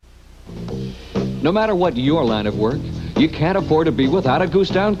No matter what your line of work, you can't afford to be without a Goose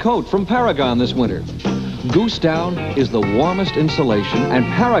Down coat from Paragon this winter. Goose Down is the warmest insulation, and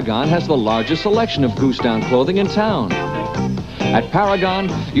Paragon has the largest selection of Goose Down clothing in town. At Paragon,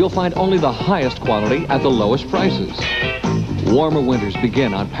 you'll find only the highest quality at the lowest prices. Warmer winters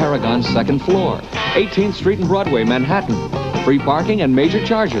begin on Paragon's second floor, 18th Street and Broadway, Manhattan. Free parking and major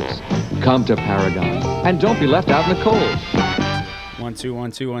charges. Come to Paragon, and don't be left out in the cold. 1 2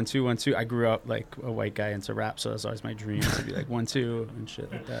 1 2 1 2 1 2. I grew up like a white guy into rap, so that's always my dream to be like 1 2 and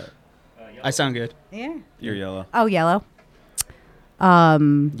shit like that. I sound good. Yeah. You're yellow. Oh, yellow.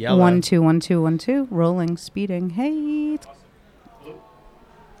 Yellow. 1 2 1 2 1 2. Rolling, speeding. Hey.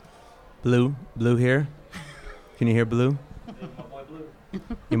 Blue here. Can you hear Blue?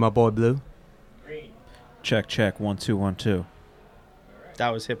 You my boy Blue. Check. 1 2 1 2. That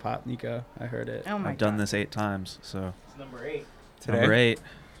was hip hop, Nico. I heard it. Oh my I've done God. this 8 times, so. It's number 8. Today?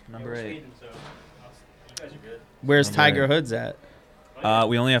 Number 8. You guys are good. Where's Number Tiger 8. Hoods at?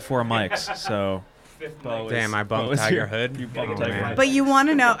 We only have 4 mics, so. Damn, I bumped Tiger Hood. You bumped Oh, Tiger man. Hood. But you want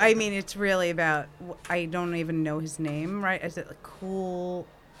to know, I mean, it's really about, I don't even know his name, right? Is it like Cool?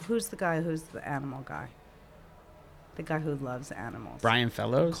 Who's the guy who's the animal guy? The guy who loves animals. Brian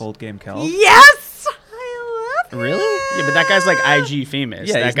Fellows? Cold Game Kelp. Yes! I love him. Really? Yeah, but that guy's like IG famous.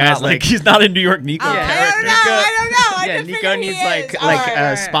 Yeah, that he's guy's not like he's not a New York Nico Oh, character. I don't know. I yeah, just Nico figured he needs is. like Oh,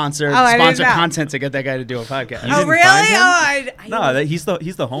 right. sponsor Oh, I didn't know. content to get that guy to do a podcast. You Oh, didn't really? find him? I No, he's the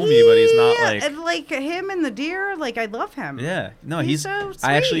homie, but he's not like. and like him and the deer, like I love him. Yeah, no, He's so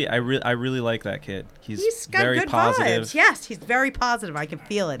I actually, sweet. I really like that kid. He's got very good positive. vibes. Yes, he's very positive. I can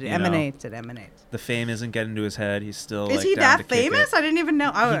feel it. It You know. emanates. It emanates. The fame isn't getting to his head. He's still. Is like, he down that to kick famous? it. I didn't even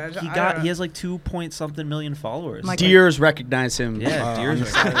know. He has like 2 point something million followers. My- Deers recognize him. Yeah, on deers the are-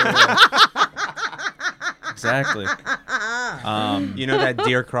 side of the road. Exactly. You know that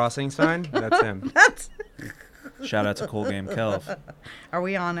deer crossing sign? That's him. Shout out to Cold Game Kelp. Are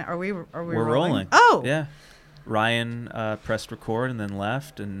we on? Are we We're rolling. Oh, Yeah. Ryan pressed record and then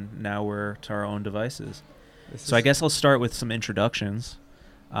left, and now we're to our own devices. So I guess I'll start with some introductions.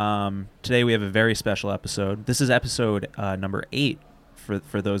 Today we have a very special episode. This is episode number 8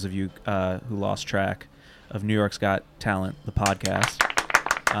 for those of you who lost track of New York's Got Talent, the podcast.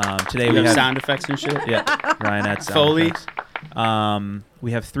 Today You we have have sound effects and shit. Yeah, Ryan had sound Foley. effects.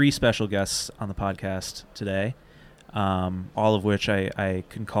 We have 3 special guests on the podcast today, all of which I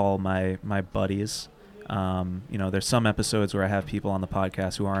can call my buddies. There's some episodes where I have people on the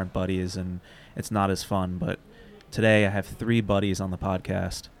podcast who aren't buddies, and it's not as fun. But today I have 3 buddies on the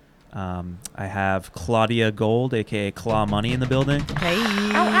podcast. I have Claudia Gold, a.k.a. Claw Money, in the building. hey.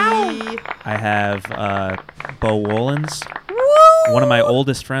 Ow, I have Bo Wollens, Woo! one of my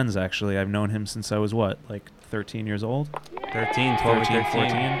oldest friends, actually. I've known him since I was, 13 years old? 13, 12, 13, 13.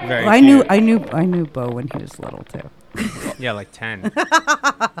 14. Very I cute. knew Bo when he was little too. Yeah, like 10.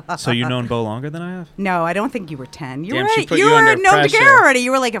 So you've known Bo longer than I have? No, I don't think you were 10. You Damn, were she put you you were under known to pressure. care already.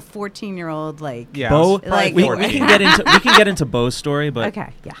 You were like a 14-year-old, like Yeah. Bo, Like- we 14. can get into Bo's story, but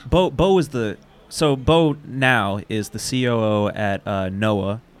okay, yeah. Bo was Bo now is the COO at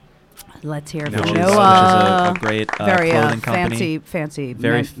Noah, Let's hear it No, from which is- Noah. which is a great Very clothing company. fancy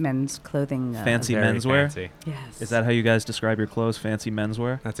Very men's clothing. fancy Very menswear. fancy. Yes. Is that how you guys describe your clothes? Fancy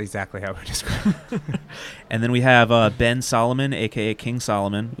menswear. That's exactly how we describe it. And then we have Ben Solomon, aka King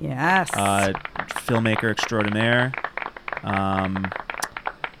Solomon, Yes. filmmaker extraordinaire.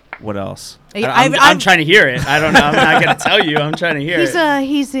 What else? I'm trying to hear it. I don't know. I'm not gonna tell you. I'm trying to hear it.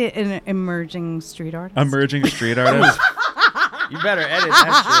 He's an emerging street artist. Emerging street artist. You better edit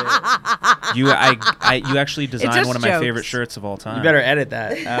that shit. You actually designed just one of my jokes. favorite shirts of all time. You better edit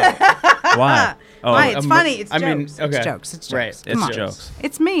that out. Why? Oh, Why? It's um, funny. It's I mean, jokes. okay. It's jokes. It's jokes. Right. Come it's on. jokes.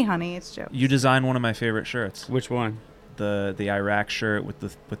 It's me, honey. It's jokes. You designed one of my favorite shirts. Which one? The Iraq shirt with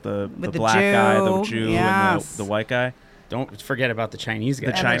the With the black guy, the Jew, Jew, yes. and the white guy. Don't forget about the Chinese guy.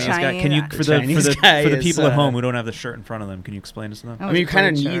 The And Chinese the guy. Can you Chinese- for The the Chinese guy for the is, people at home who don't have the shirt in front of them? Can you explain this to them? That I was mean, you a kind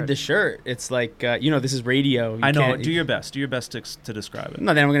of great need shirt. the shirt. It's like this is radio. You I know. can't- Do your best. Do your best to describe it.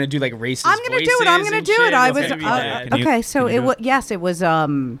 No, then I'm gonna do like racist. I'm gonna do it. I'm gonna do it. I was Okay, can you- okay. So can you it do was yes. It was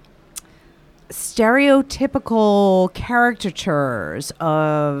stereotypical caricatures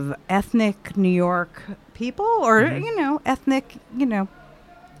of ethnic New York people, or ethnic.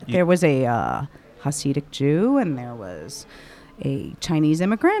 There was a Hasidic Jew, and there was a Chinese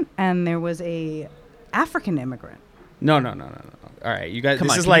immigrant, and there was a African immigrant. No. All right, you guys. Come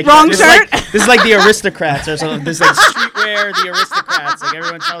this on, is can like you- Wrong this shirt? Is like, this is like the aristocrats or something. This is like streetwear, the aristocrats. Like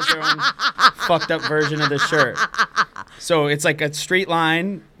everyone tells their own fucked up version of the shirt. So it's like a straight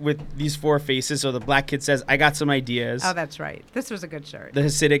line with these 4 faces. So the black kid says, I got some ideas. Oh, that's right. This was a good shirt. The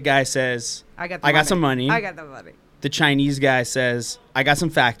Hasidic guy says, I got some money. I got the money. The Chinese guy says, I got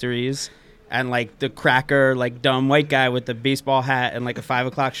some factories. And like the cracker, like dumb white guy with the baseball hat and like a 5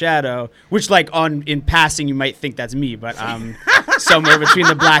 o'clock shadow, which like in passing you might think that's me, but I'm somewhere between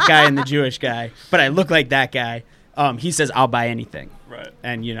the black guy and the Jewish guy. But I look like that guy. He says, I'll buy anything. Right.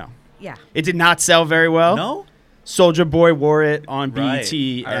 And Yeah. it did not sell very well. No? Soldier Boy wore it on Right. BET.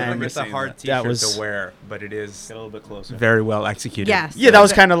 I And remember it's a hard that. T-shirt was- to wear, but it is Get a little bit closer. very well executed. Yes. yeah, that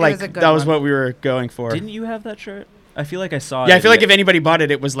was kind of It like, was a good that was one. what we were going for. Didn't you have that shirt? I feel like I saw it. Yeah, I feel like if anybody bought it,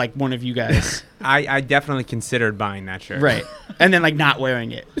 it was like one of you guys. I definitely considered buying that shirt. Right. And then like not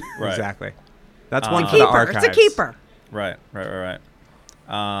wearing it. Right. Exactly. That's Uh, one for the Keeper. archives. It's a keeper. Right.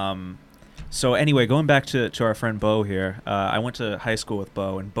 So anyway, going back to our friend Bo here, I went to high school with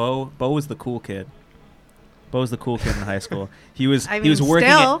Bo, and Bo was the cool kid. Bo was the cool kid in high school. He was I he was mean, working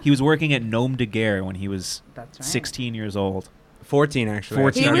still. at, he was working at Nome de Guerre when he was That's right. 16 years old. 14, actually.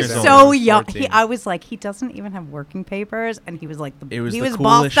 14 He was years old. so young. 14. I was like, he doesn't even have working papers, and he was like, It was he the was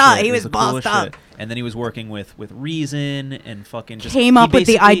coolest bossed up. shit. He It was the bossed coolest up. shit. And then he was working with Reason and fucking just Came he up with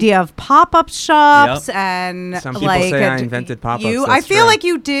the basically- idea of pop-up shops and Some people like say I invented pop-ups. You, That's I feel true. like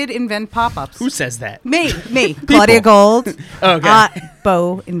you did invent pop-ups. Who says that? Me, Claudia Gold. Oh, okay.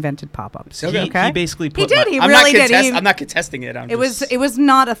 Bo invented pop-ups. He, Okay. he basically He put did. my- He I'm really not did. He- I'm not contesting it. It was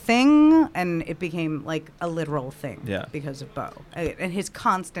not a thing, and it became like a literal thing. Yeah. Because of Bo and his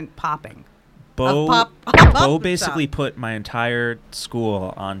constant popping. Bo, pop Bo shop. basically put my entire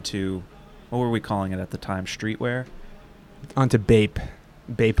school onto, what were we calling it at the time? Streetwear? Onto Bape.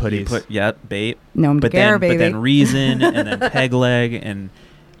 Bape hoodies. You put, Bape. Gnome But Dare, then, baby. but then Reason and then Peg Leg, and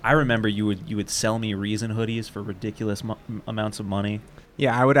I remember you would sell me Reason hoodies for ridiculous amounts of money.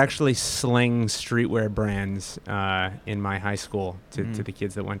 Yeah, I would actually sling streetwear brands in my high school to the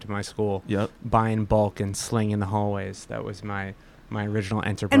kids that went to my school. Yep. Buy in bulk and sling in the hallways. That was my original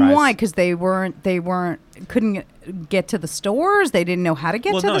enterprise. And why? Because they couldn't get to the stores. They didn't know how to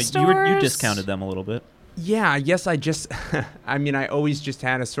get to the stores. you discounted them a little bit. Yeah, I guess I just, I mean, I always just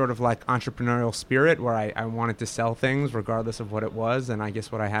had a sort of like entrepreneurial spirit where I wanted to sell things regardless of what it was. And I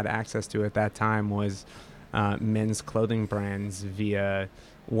guess what I had access to at that time was men's clothing brands via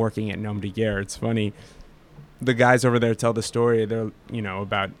working at Nome de Guerre. It's funny. The guys over there tell the story. They're,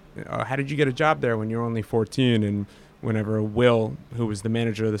 about how did you get a job there when you were only 14? And whenever Will, who was the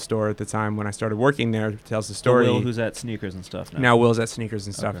manager of the store at the time when I started working there, tells the story. Will, who's at Sneakers and stuff now. Now Will's at Sneakers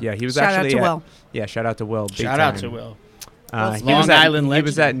and stuff. Okay. Yeah, he was Shout out actually to at, Will. Yeah, shout out to Will. Big Shout out time. to Will. Will's Long Island He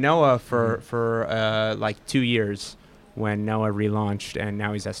was at legend. Noah for like 2 years when Noah relaunched, and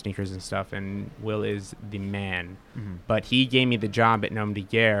now he's at Sneakers and stuff. And Will is the man. Mhm. But he gave me the job at Nome de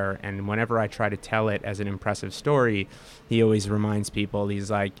Guerre, and whenever I try to tell it as an impressive story, he always reminds people.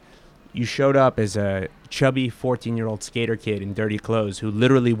 He's like, "You showed up as a chubby 14-year-old skater kid in dirty clothes who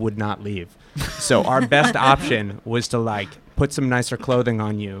literally would not leave. So our best option was to like put some nicer clothing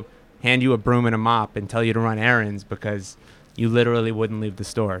on you, hand you a broom and a mop, and tell you to run errands because you literally wouldn't leave the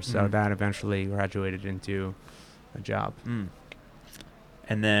store." So Mhm. that eventually graduated into a job. Mm.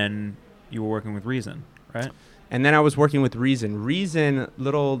 And then you were working with Reason, right? And then I was working with Reason. Reason,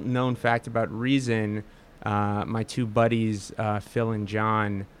 little known fact about Reason, my two buddies, Phil and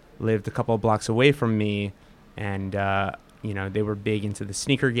John, lived a couple of blocks away from me. And, they were big into the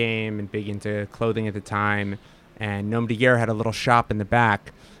sneaker game and big into clothing at the time. And Nome de Guerre had a little shop in the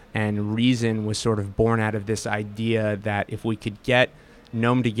back. And Reason was sort of born out of this idea that if we could get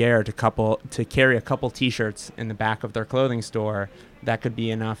Nome de Guerre to carry a couple T-shirts in the back of their clothing store, that could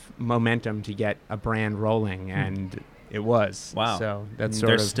be enough momentum to get a brand rolling, and it was. Wow. So that's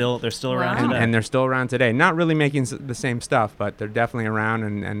they're sort of still around Wow. today. and they're still around today. Not really making the same stuff, but they're definitely around,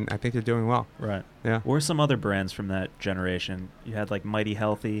 and I think they're doing well. Right. Yeah. What were some other brands from that generation? You had like Mighty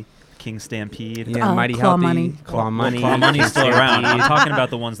Healthy, King Stampede. Yeah, Mighty Claw Healthy, Money. Claw Money. Claw Money's still around. I'm Stampede. talking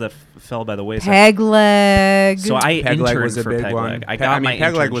about the ones that fell by the wayside. Peg Leg. So I Peg Leg interned was a for big Peg one. Leg. I got my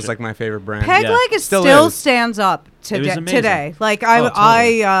Peg Leg was internship. like my favorite brand. Peg Yeah. Leg Still still is. stands up It was amazing. today. Like Oh,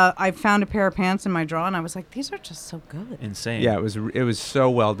 totally. I found a pair of pants in my drawer and I was like, these are just so good. Insane. Yeah, it was so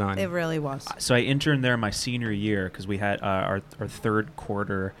well done. It really was. So I interned there my senior year because we had our third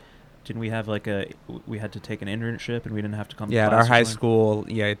quarter. Didn't we have we had to take an internship and we didn't have to come Yeah, to at class our or high something?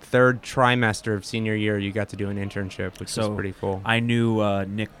 school, third trimester of senior year, you got to do an internship, which So was pretty cool. I knew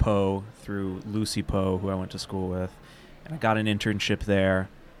Nick Poe through Lucy Poe, who I went to school with, and I got an internship there.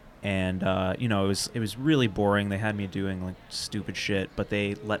 And it was really boring. They had me doing like stupid shit, but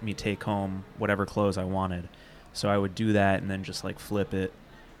they let me take home whatever clothes I wanted. So I would do that and then just like flip it.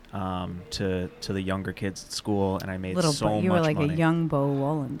 to the younger kids at school, and I made Little so much you were like money. a young Bo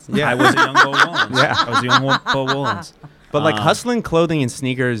Wollens. Yeah. I was a young Bo Wollens. Yeah. I was a young Bo Wollens. But like Um, hustling clothing and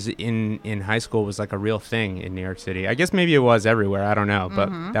sneakers in high school was like a real thing in New York City. I guess maybe it was everywhere. I don't know, but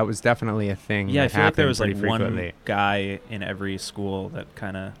that was definitely a thing. Yeah, I that feel like there happened was like pretty frequently. one guy in every school that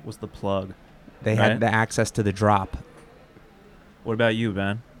kind of was the plug. They right? had the access to the drop. What about you,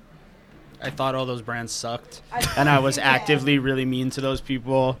 Ben? I thought all those brands sucked, and I was actively really mean to those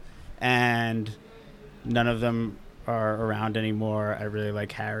people, and none of them are around anymore. I really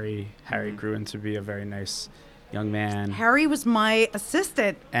like Harry. Harry grew into be a very nice young man, Harry was my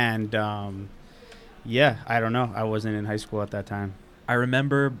assistant. and yeah, I don't know. I wasn't in high school at that time. I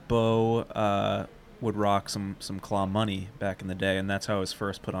remember Bo would rock some Claw Money back in the day, and that's how it was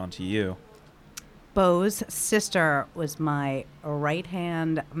first put onto you. Bo's sister was my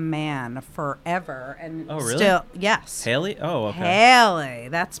right-hand man forever, and Oh, really? still, yes. Haley? Oh, okay. Haley,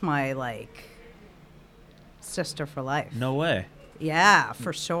 that's my sister for life. No way. Yeah,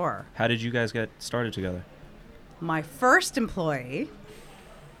 for sure. How did you guys get started together? My first employee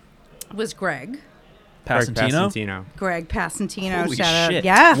was Greg Passantino? Greg Passantino. Holy shout out. shit.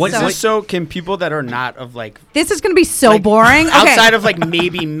 Yeah. What- so So can people that are not of like this is going to be so like, boring. Okay. outside of like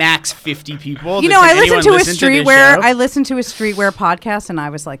maybe max 50 people? You that- know, can I listened anyone to a listen this streetwear. show? I listened to a streetwear podcast, and I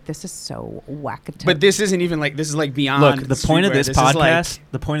was like, "This is so wackatoon." But this isn't even like this is like beyond. Look, the point of streetwear. this This is,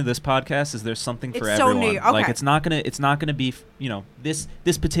 like- podcast, is there's something for It's so everyone. new. Like Okay. it's not gonna be,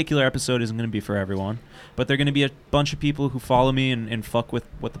 this particular episode isn't gonna be for everyone, but they're gonna be a bunch of people who follow me and fuck with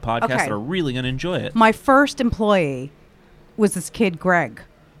what the podcast Okay. that are really gonna enjoy it. My first employee was this kid Greg,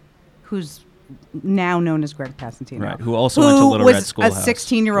 who's now known as Greg Passantino. Right, who also went to Little was Red Schoolhouse a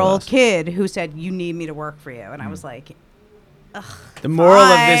 16-year-old with us. kid who said, "You need me to work for you," and I was like, The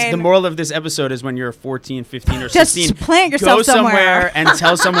Fine. moral of this episode is when you're 14, 15, or Just 16, plant yourself go somewhere somewhere. and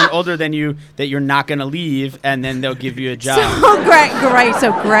tell someone older than you that you're not going to leave, and then they'll give you a job. So Greg,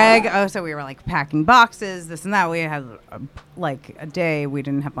 so Greg, so we were like packing boxes, this and that. We had like a day we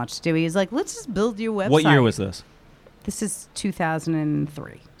didn't have much to do. He's like, "Let's just build you a website." What year was this? This is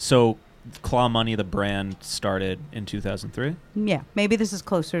 2003. So, Claw Money, the brand, started in 2003. Yeah, maybe this is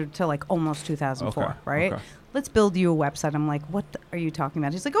closer to like almost 2004, Okay, right? okay. Let's build you a website. I'm like, what are you talking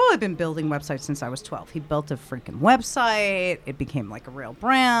about? He's like, "Oh, I've been building websites since I was 12. He built a freaking website. It became like a real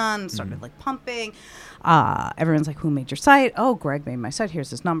brand, started like pumping. Everyone's like, "Who made your site?" "Oh, Greg made my site. Here's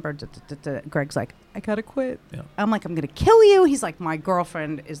his number." Greg's like, "I gotta quit." Yeah. I'm like, "I'm gonna kill you." He's like, "My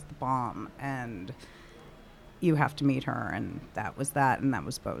girlfriend is the bomb, and you have to meet her." And that was that, and that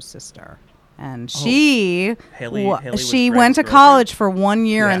was Bo's sister. And she Haley was she Greg's went to girlfriend? college for 1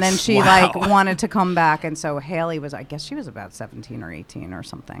 year, and then Yes. she Wow. like wanted to come back. And so Haley was, I guess she was about 17 or 18 or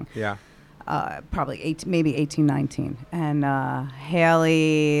something. Yeah. Probably 18, maybe 18, 19. And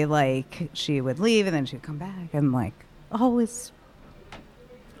Haley, like, she would leave and then she'd come back, and like always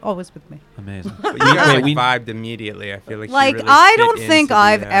with me. Amazing. But you guys Wait, we- vibed immediately. I feel like she Like, really I fit don't into think the,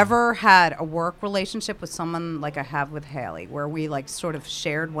 I've ever had a work relationship with someone like I have with Haley, where we like sort of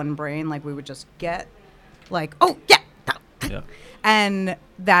shared one brain. Like, we would just get like, "Oh yeah." Yeah. And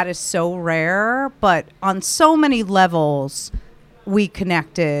that is so rare, but on so many levels we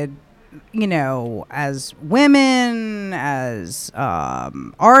connected, you know, as women, as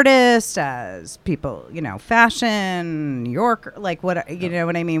artists, as people, you know, fashion, New York, like what, you know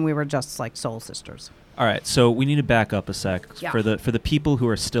what I mean? We were just like soul sisters. All right, so we need to back up a sec Yeah. for the people who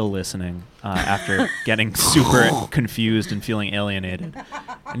are still listening after getting super confused and feeling alienated.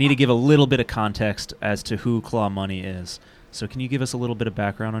 I need to give a little bit of context as to who Claw Money is. So can you give us a little bit of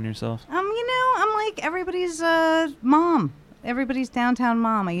background on yourself? You know, I'm like everybody's mom, everybody's downtown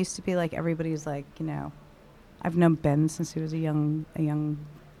mom. I used to be like everybody's like, you know, I've known Ben since he was a young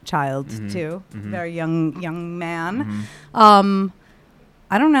child too, very young man.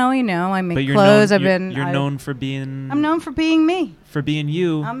 I don't know, you know, I make But you're clothes. known, you're known for being. I'm known for being me. for being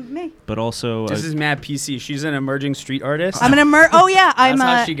you, I'm me. but also This is Mad PC. She's an emerging street artist. I'm an oh yeah, I'm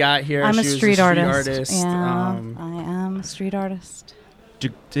That's how a she got here. I'm She a was street artist. Yeah, Um, I am a street artist. do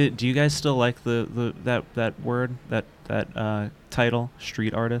you guys still like that word, that title,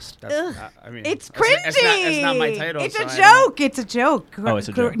 street artist? Ugh. I mean, It's it's not- cringy. It's not my title. It's so a I don't- joke. It's a joke. Oh, it's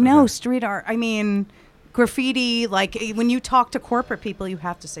a joke. No, Okay. street art. I mean, graffiti. Like when you talk to corporate people, you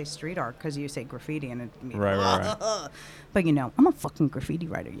have to say street art because you say graffiti, and it. Right. But you know, I'm a fucking graffiti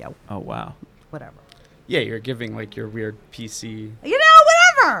writer, yo. Oh wow. Whatever. Yeah, you're giving like your weird PC. You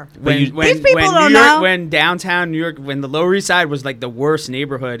know, whatever. you- These people when don't New York, know. when downtown New York, when the Lower East Side was like the worst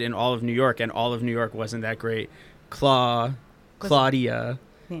neighborhood in all of New York, and all of New York wasn't that great. Claudia,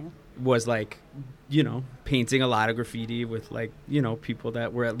 Yeah. was like, painting a lot of graffiti with like, people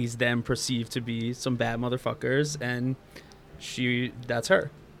that were at least then perceived to be some bad motherfuckers, and that's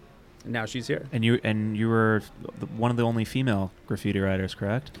her. And now she's here. And you were one of the only female graffiti writers,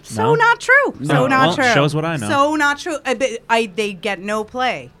 correct? So not true. No. So not Well, true. shows what I know. So not true. They get no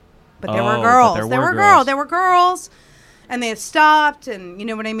play. But there were Oh, girls. but There were girls. And they stopped, and you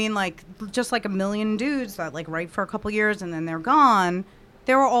know what I mean? Like, just like a million dudes that like write for a couple years and then they're gone.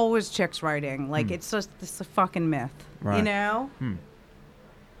 There were always chicks writing. Like, it's a fucking myth. Right. You know?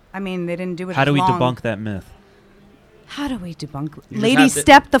 I mean, they didn't do it How as do we long. debunk that myth? How do we debunk? You just Ladies, have to-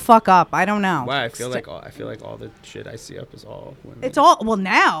 step the fuck up. I don't know. Wow, I feel like all the shit I see up is all women. It's all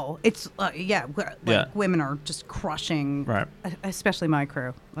now. It's Yeah. women are just crushing. Right. Especially my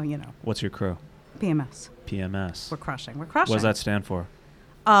crew. Well, What's your crew? PMS. PMS. We're crushing. What does that stand for?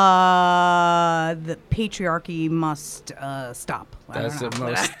 The patriarchy must stop. That's I the don't know.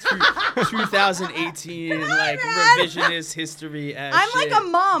 most 2018 like revisionist history. I'm like a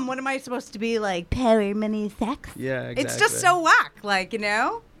mom. What am I supposed to be like? Power, money, sex. Yeah, exactly. It's just so whack. Like And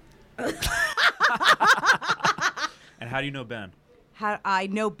how do you know Ben? I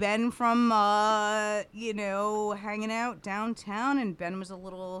know Ben from hanging out downtown, and Ben was a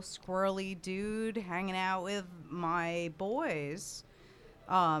little squirrely dude hanging out with my boys.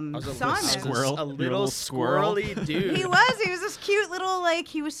 Simon. A little squirrely dude. He was this cute little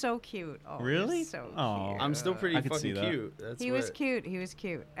he was so cute. Oh, he was Really? so Aw. cute. I'm still pretty I could see fucking that. cute. That's He was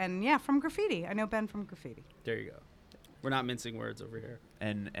cute. And yeah, from graffiti. I know Ben from graffiti. There you go. We're not mincing words over here.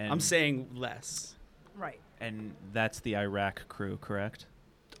 And I'm saying less. Right. And that's the Iraq crew, correct?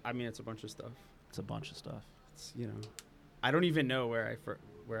 I mean, it's a bunch of stuff. It's a bunch of stuff. It's, I don't even know where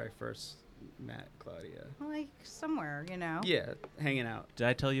I first met Claudia. Like somewhere, Yeah, hanging out. Did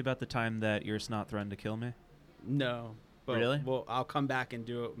I tell you about the time that your snot threatened to kill me? No. But Really? Well, I'll come back and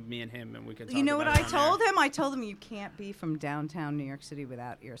do it, me and him, and we can talk You know what about I it on told air. him? I told him you can't be from downtown New York City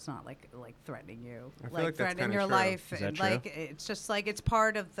without it's not like threatening you, I feel like that's threatening kinda your true. life. Is that and, true? it's just like it's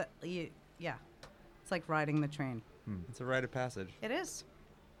part of the yeah. It's like riding the train. It's a rite of passage. It is.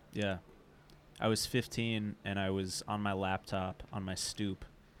 Yeah. I was 15 and I was on my laptop on my stoop,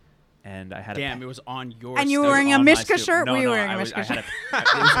 and I had Damn, it was on your. And you were stuff. wearing a on my Mishka stoop. shirt? No, Were you no, wearing a I was- Mishka I had it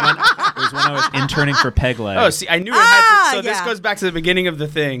was when I was interning for Peg Leg. Oh, see, I knew it had to. So this yeah. goes back to the beginning of the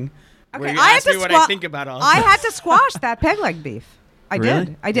thing. Where Okay, you I had asked to me what I think about all. I this. had to squash that peg leg beef. I Really?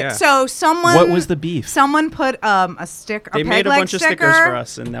 did. I did. Yeah. So someone. What was the beef? Someone put a sticker. They a made peg a leg bunch of sticker. stickers for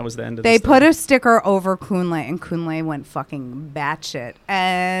us, and that was the end of. They the put a sticker over Kunle, and Kunle went fucking batshit.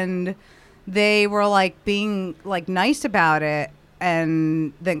 And they were like being like nice about it,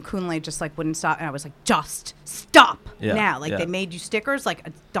 and then Kunle just like wouldn't stop. And I was like, just stop Yeah, now. Like yeah. they made you stickers, like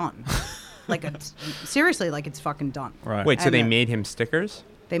it's done. Seriously, like it's fucking done. Right. Wait, so And they it- made him stickers?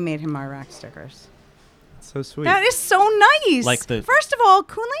 They made him Iraq stickers. So sweet. That is so nice. Like the- First of all,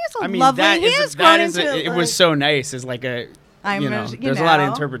 Kunle is a I mean, lovely. that He is is that going is to. it was so nice. Is like a. I'm There's a lot of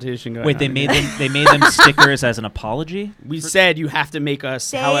know. interpretation going on. Wait, they made them stickers as an apology? We said you have to make us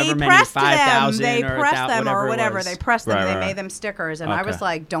They however many pressed 5,000 them. They or pressed them or whatever. it They was. pressed them. Right, They right. made them stickers, and I was Okay.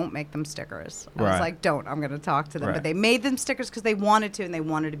 like, "Don't make them stickers." I was Right. like, "Don't." I'm going to talk to them, Right. but they made them stickers because they wanted to, and they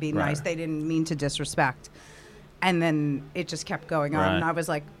wanted to be Right. nice. They didn't mean to disrespect. And then it just kept going on, Right. and I was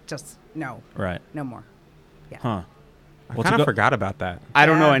like, "Just no, Right. no more." Huh. I Well, kind to of go- forgot about that. I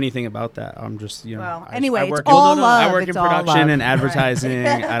don't know Yeah. anything about that. I'm just Well, I anyway, it's work all in, love. I work It's in all production love. and advertising.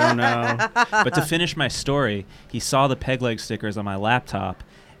 I don't know. But to finish my story, he saw the peg leg stickers on my laptop,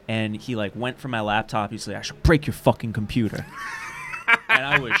 and he like went from my laptop. He's like, "I should break your fucking computer." And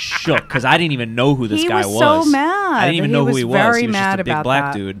I was shook because I didn't even know who this He guy was so mad. I didn't even He know who was he was. very He was mad just a big about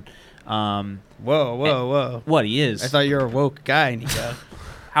black that. dude. Whoa. What he is? I thought you were a woke guy, Nico.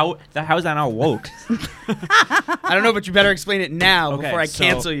 how is that not woke? I don't know, but you better explain it now Okay, before I so-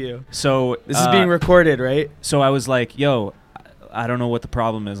 cancel you. So This is being recorded, right? So I was like, "Yo, I don't know what the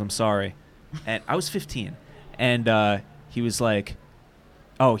problem is. I'm sorry." And I was 15, and he was like,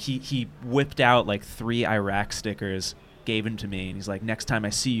 "Oh, he whipped out like 3 Iraq stickers, gave them to me, and he's like, next time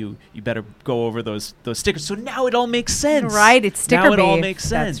I see you, you better go over those stickers." So now it all makes sense, Right, it's sticker Now it all beef. makes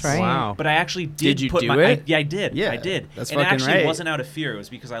That's sense. right. Wow. But I actually did. you put do my, it? I did. Yeah, I did. that's and it fucking actually right. wasn't out of fear. It was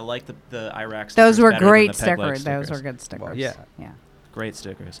because I liked the Iraq stickers. Those were better than great the peg leg stickers. Those stickers. were good stickers. Well, yeah. Yeah. Great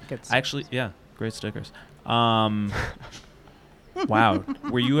stickers. Good Actually, yeah, great stickers. Wow.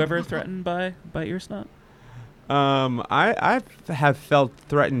 Were you ever threatened by ear snot? I have felt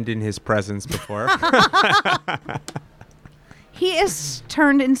threatened in his presence before. He is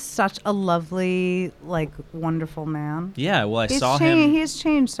turned in such a lovely, like, wonderful man. Yeah. Well, I He's saw changed. him. He has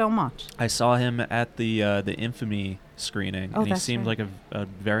changed so much. I saw him at the Infamy screening, Oh, and he that's seemed right. like a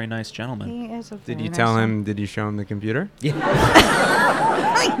very nice gentleman. He is a Did very you nice tell son. him? Did you show him the computer? You're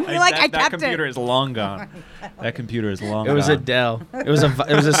like, I that kept computer it. is long gone. That computer is long It gone. was a Dell. It was a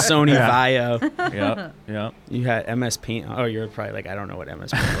Sony Vaio. Yep, yep. You had MS Paint. Oh, you're probably like, I don't know what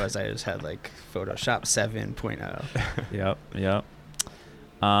MS Paint was. I just had like Photoshop 7.0. Yep, yep.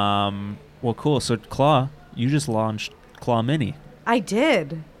 Well, cool. So, Claw, you just launched Claw Mini. I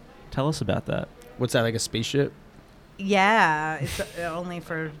did. Tell us about that. What's that, like a spaceship? Yeah, it's only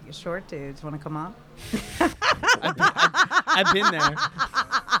for short dudes. Want to come on? I've been there.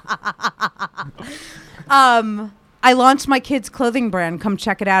 I launched my kids' clothing brand. Come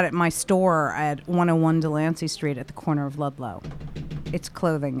check it out at my store at 101 Delancey Street at the corner of Ludlow. It's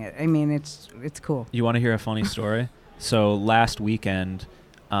clothing. I mean, it's cool. You want to hear a funny story? So, last weekend,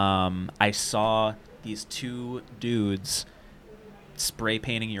 I saw these two dudes spray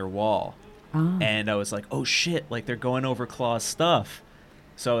painting your wall. Oh. And I was like, oh shit, like they're going over Claw's stuff.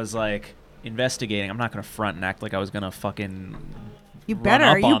 So I was like investigating. I'm not going to front and act like I was going to fucking You run better.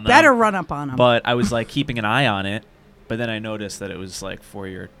 up You on them. better run up on them. But I was like keeping an eye on it. But then I noticed that it was like for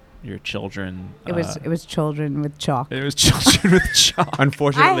your children. it was children with chalk. It was children with chalk.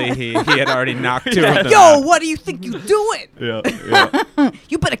 Unfortunately, he had already knocked two of them Yo, out. what do you think you doing? Yeah.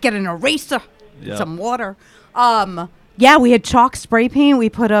 You better get an eraser, Yeah. some water. Yeah, we had chalk spray paint. We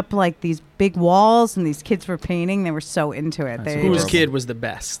put up like these big walls, and these kids were painting. They were so into it. That's They adorable. Whose just- kid was the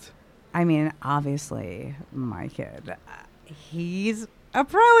best? I mean, obviously, my kid. He's a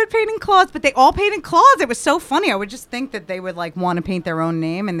pro at painting claws, but they all painted claws. It was so funny. I would just think that they would like want to paint their own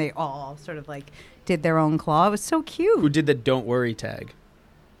name, and they all sort of like did their own claw. It was so Who cute. did the "Don't Worry" tag?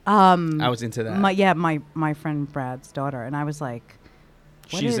 I I was into that. my friend Brad's daughter, and I was like,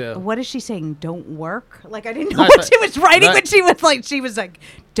 She's what is she saying? Don't work? Like I didn't know No, I what thought- she was writing no. when she was like,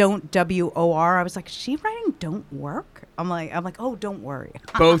 don't WOR. I was like, is she writing don't work? I'm like, oh, don't worry.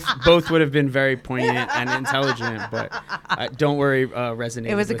 both would have been very poignant and intelligent, but "Don't Worry" resonated.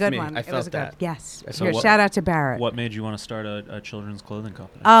 It was a with good me. one. I It felt was a good. that. Yes. So Here, what- shout out to Barrett. What made you want to start a children's clothing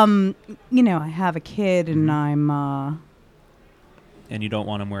company? You know, I have a kid, and Mm-hmm. And you don't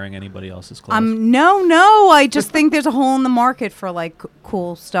want them wearing anybody else's clothes? No. I just think there's a hole in the market for like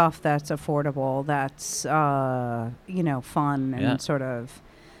cool stuff that's affordable, that's fun, and Yeah. sort of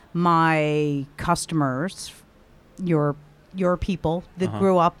my customers, your people that Uh-huh.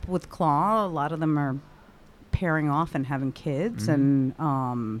 grew up with Claw. A lot of them are pairing off and having kids, Mhm.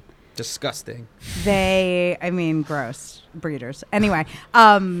 and Disgusting. gross breeders. Anyway,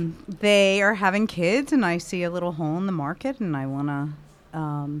 they are having kids, and I see a little hole in the market, and I want to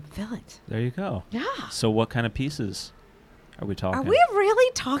fill it. There you go. Yeah. So what kind of pieces are we talking? Are we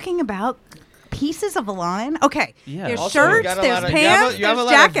really talking about pieces of a line? Okay. Yeah. There's Also, shirts, there's pants, you have a there's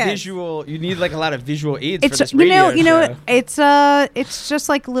lot jackets. of visual. You need like a lot of visual aids It's for this radio show. it's just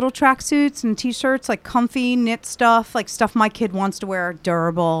like little tracksuits and t-shirts, like comfy knit stuff, like stuff my kid wants to wear,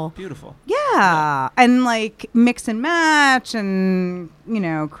 durable. Beautiful. Yeah, and like mix and match, and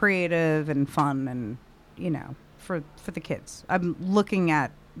creative and fun, and for the kids. I'm looking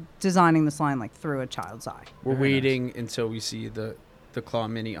at designing this line like through a child's eye. We're Very waiting until we see the Claw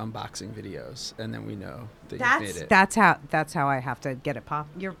Mini unboxing videos, and then we know that you made it. That's how I have to get it pop.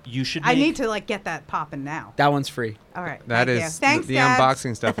 You should. I make- need to like get that popping now. That one's free. All right. That thank you. is Thanks, the Dad.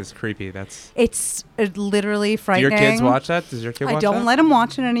 unboxing stuff is creepy. That's It's literally do frightening. your kids watch that? Does your kid watch I don't that? let him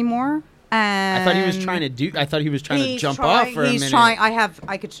watch it anymore. And I thought he was trying to he's jump trying- off for a he's minute. trying.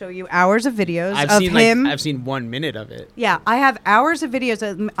 I could show you hours of videos I've of seen him. I've seen 1 minute of it. Yeah, I have hours of videos.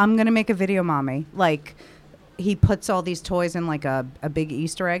 I'm gonna make a video, mommy. Like, he puts all these toys in like a big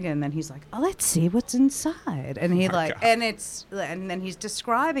Easter egg, and then he's like, "Oh, let's see what's inside." And he God. and then he's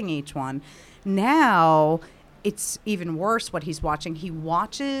describing each one. Now, it's even worse what he's watching. He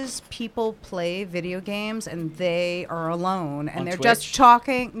watches people play video games, and they are alone, and On they're Twitch? just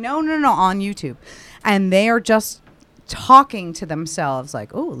talking. No, on YouTube, and they are just talking to themselves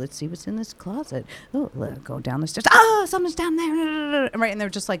like, oh, let's see what's in this closet. Oh, go down the stairs. Oh, something's down there. Right. And they're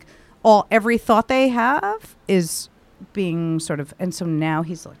just like, every thought they have is being sort of, and so now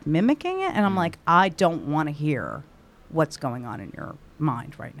he's like mimicking it. And I'm like, I don't want to hear what's going on in your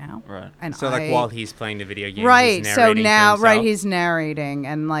mind right now. Right. And So like while he's playing the video game, right. he's So narrating to now, right. himself? He's narrating,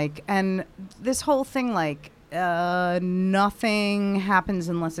 and this whole thing, like, nothing happens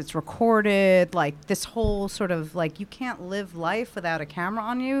unless it's recorded. Like this whole sort of like, you can't live life without a camera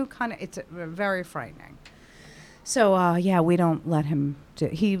on you. Kind of, it's very frightening. So yeah, we don't let him.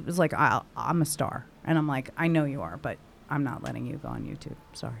 He was like, I'm a star, and I'm like, I know you are, but I'm not letting you go on YouTube.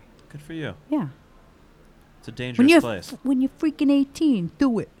 Sorry. Good for you. Yeah. It's a dangerous place. When you're freaking 18,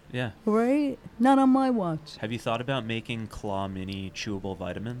 do it. Yeah. Right? Not on my watch. Have you thought about making Claw Mini chewable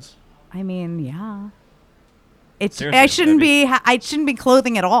vitamins? I mean, yeah. It's Seriously, I shouldn't that'd be I shouldn't be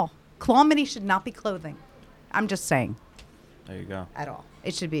clothing at all. Claw Mini should not be clothing. I'm just saying. There you go. At all.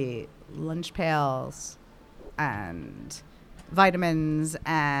 It should be lunch pails and vitamins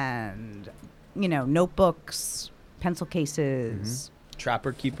and notebooks, pencil cases,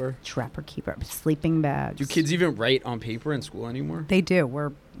 Trapper Keeper. trapper keeper, sleeping bags. Do kids even write on paper in school anymore? They do.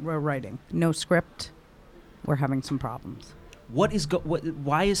 We're writing. No script. We're having some problems.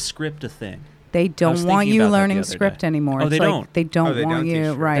 Why is script a thing? They was don't want thinking you about that the learning other script day. anymore. Oh, It's they like don't? They don't Oh, they want don't teach you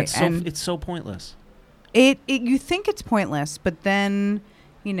script. right. That's so, And it's so pointless. you think it's pointless, but then,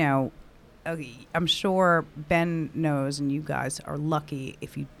 I'm sure Ben knows, and you guys are lucky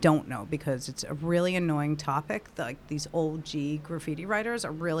if you don't know, because it's a really annoying topic. Like these old G graffiti writers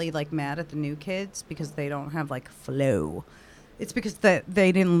are really like mad at the new kids because they don't have like flow. It's because they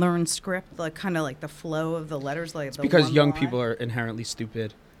didn't learn script, like kind of like the flow of the letters. Like It's the because one young line. people are inherently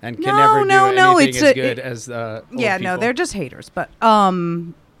stupid and No, can never no, do no, anything it's as a- good it- as the old Yeah, no, people. they're just haters.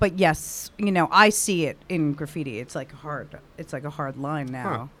 But yes, I see it in graffiti. It's like a hard line now.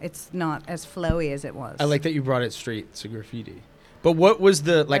 Huh. It's not as flowy as it was. I like that you brought it straight to graffiti. But what was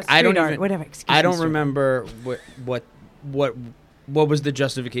the like? Or I don't street art, even. whatever. Excuse I me, don't street art. remember what was the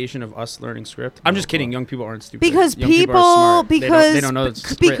justification of us learning script. I'm just kidding. Young people aren't stupid. Because Young people are smart. They don't know the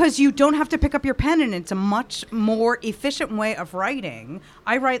script. because you don't have to pick up your pen, and it's a much more efficient way of writing.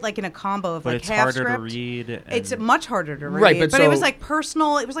 I write like in a combo of But like it's half harder script. to read. It's and- much harder to read. Right, but it was so- like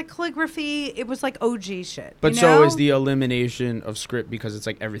personal. It was like calligraphy. It was like OG shit. But you so know? is the elimination of script because it's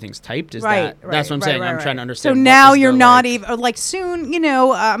like everything's typed. Is Right, that? That's what I'm right, saying. right, I'm trying to right. understand. So what now is you're the, not like- even like soon.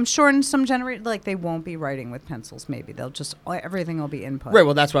 I'm sure in some generation like they won't be writing with pencils. Maybe they'll just everything will be input. Right.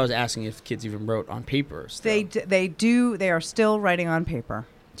 Well, that's why I was asking if kids even wrote on paper. Still. They do. They are still writing on paper.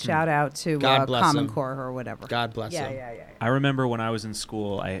 Shout out to God bless Common them. Core or whatever. God bless yeah, them. yeah. I remember when I was in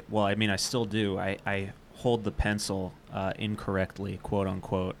school, I still do. I hold the pencil incorrectly, quote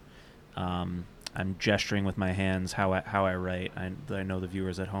unquote. I'm gesturing with my hands how I write. I know the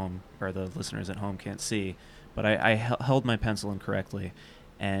viewers at home or the listeners at home can't see, but I held my pencil incorrectly,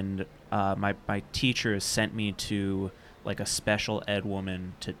 and my teacher sent me to like a special ed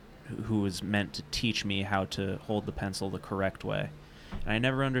woman who was meant to teach me how to hold the pencil the correct way. And I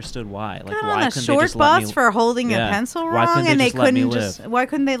never understood why. Like, Got why on a couldn't they short just let bus me? for holding Yeah. a pencil Why wrong, couldn't they and they just let me couldn't live? Why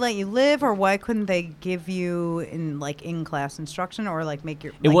couldn't they let you live, or why couldn't they give you in class instruction, or like make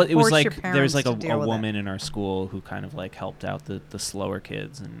your It was force like your there was parents like to a deal with it? woman in our school who kind of like helped out the slower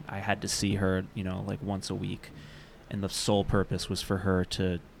kids, and I had to see her like once a week, and the sole purpose was for her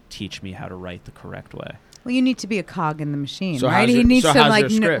to teach me how to write the correct way. Well, you need to be a cog in the machine, So right? how's He your- needs so to how's like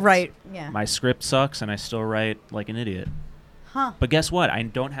your script? write. Yeah. My script sucks, and I still write like an idiot. Huh. But guess what? I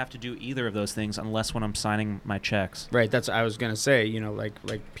don't have to do either of those things unless when I'm signing my checks. Right. That's what I was gonna say. Like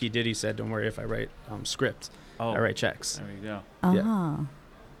P Diddy said, don't worry if I write script. Oh, I write checks. there you go. Uh-huh.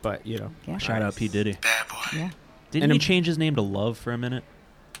 But Yeah. Shout out P Diddy. Yeah. Didn't And he im- change his name to Love for a minute?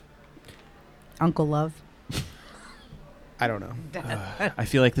 Uncle Love. I don't know. I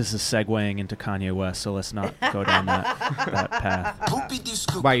feel like this is segueing into Kanye West, so let's not go down that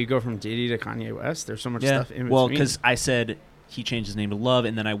path. Why you go from Diddy to Kanye West? There's so much Yeah. stuff in Well, between. because I said he changed his name to Love,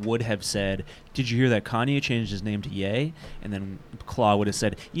 and then I would have said, "Did you hear that Kanye changed his name to Ye?" And then Claw would have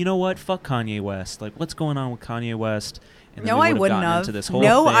said, "You know what? Fuck Kanye West. Like, what's going on with Kanye West?" And then No, we I would wouldn't gotten have. into this whole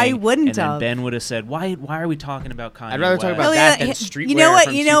No, thing, I wouldn't and then have. Ben would have said, "Why are we talking about Kanye?" I'd rather talk West?" about Oh, that yeah, than he- streetwear you know what-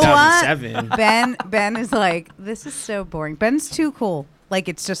 from you know what? 2007. Ben is like, this is so boring. Ben's too cool. Like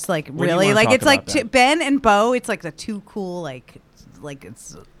it's just like do you really wanna like talk it's like about, Ben? Ben and Bo. It's like the too cool like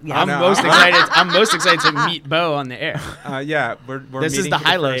it's yeah. I'm most excited. I'm most excited to meet Bo on the air. Yeah, we're This is meeting the for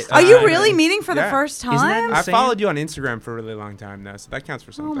highlight. first Are you time. really meeting for the Yeah. first Isn't that time? I insane? followed you on Instagram for a really long time now, so that counts for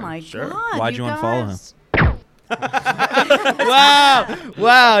Oh something. my Sure. god! Why'd you unfollow guys.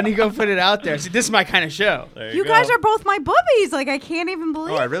 Wow, Nico put it out there. See, this is my kind of show. You guys are both my boobies. Like I can't even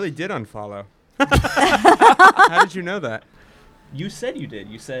believe. Oh, I really did unfollow. How did you know that? You said you did.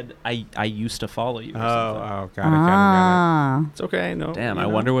 You said I used to follow you. Or something. Got it. Ah. It's okay. No. Damn, you I know.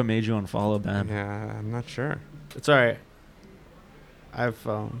 wonder what made you unfollow Ben. Yeah, I'm not sure. It's all right. I've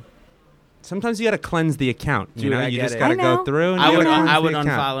Sometimes you gotta cleanse the account. You Dude, know, I you get just it. gotta I go know. through. And I you would gotta I cleanse would the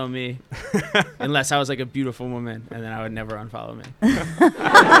account. unfollow me unless I was like a beautiful woman, and then I would never unfollow me.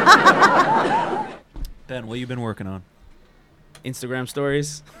 Ben, what you been working on? Instagram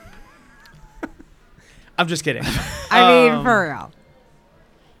stories. I'm just kidding. I mean, for real.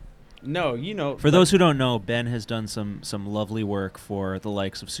 No, you know. For those who don't know, Ben has done some lovely work for the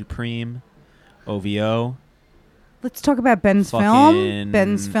likes of Supreme, OVO, Let's talk about Ben's film. Fucking-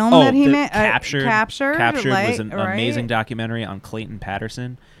 Ben's film oh, that he the made. Captured. Captured Captured was an right? amazing documentary on Clayton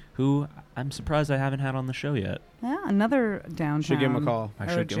Patterson, who I'm surprised I haven't had on the show yet. Yeah, another downtown. Should give him a call. I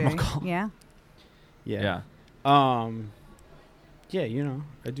should give him a OG. call. Yeah. Yeah. Yeah, you know,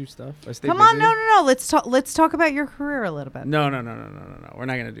 I do stuff. I stay Come busy. on, no. Let's talk about your career a little bit. No. We're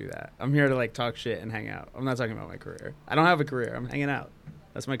not gonna do that. I'm here to like talk shit and hang out. I'm not talking about my career. I don't have a career. I'm hanging out.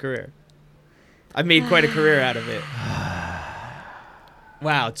 That's my career. I've made quite a career out of it.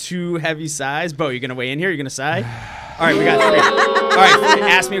 Wow, 2 heavy sighs. Bo, you gonna weigh in here? You gonna sigh? All right, we got 3. All right,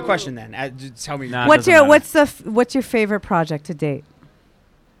 ask me a question then. Just tell me. Nah, What's doesn't your matter. what's your favorite project to date?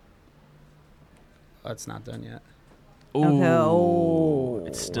 Oh, it's not done yet. Ooh, Okay, oh,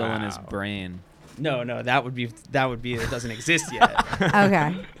 it's still in his wow. brain. No, that would be it doesn't exist yet.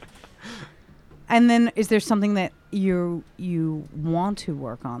 Okay. And then, is there something that you want to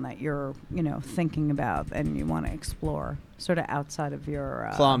work on that you're thinking about and you want to explore, sort of outside of your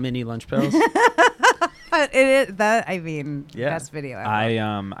Claw mini lunch pills. But it is that Yeah. best video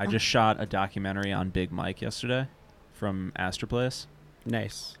ever. I just shot a documentary on Big Mike yesterday from Astor Place.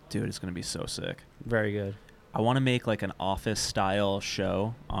 Nice. Dude, it's gonna be so sick. Very good. I want to make like an office style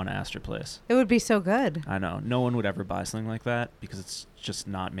show on Astor Place. It would be so good. I know no one would ever buy something like that because it's just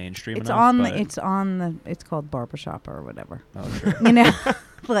not mainstream It's enough. on but- it's called Barbershop or whatever. Oh, sure.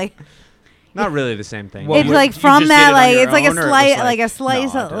 Like Not really the same thing. Well, it's what- like you from just that did it on like your it's like a own, or it was slice like- like a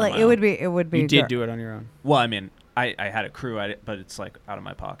slice No, I of, did it like on it my would be You did gr- do it on your own. Well, I mean, I had a crew, but it's like out of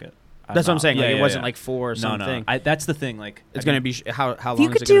my pocket. That's what I'm saying. Yeah, Like yeah, it wasn't yeah. like 4 or No, something. no. That's the thing. Like It's I gonna mean, be how If long you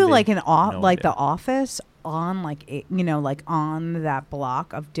is could it gonna do be? like an off No like idea. the office on like like on that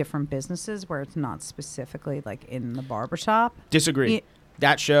block of different businesses where it's not specifically like in the barbershop. Disagree. Ye-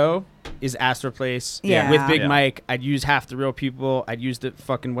 That show is Astor Place. Yeah. With Big Yeah. Mike, I'd use half the real people. I'd use the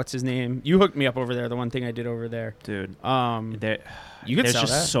fucking what's his name. You hooked me up over there. The one thing I did over there. dude. There, you could there's sell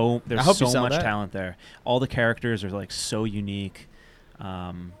just that. so I there's hope you so sell much that. talent there. All the characters are like so unique.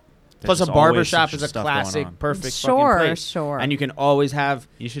 Plus, a there's always barbershop such is a stuff going classic, on. perfect Sure, fucking place. sure. And you can always have.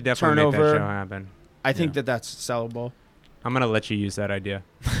 You should definitely make turnover. that show happen. I think Yeah. that's sellable. I'm gonna let you use that idea.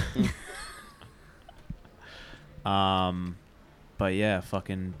 But yeah,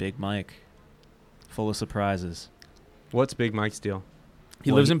 fucking Big Mike, full of surprises. What's Big Mike's deal? He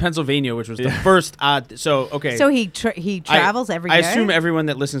Well, lives he- in Pennsylvania, which was the Yeah. first odd. So okay. So he travels every day. I assume everyone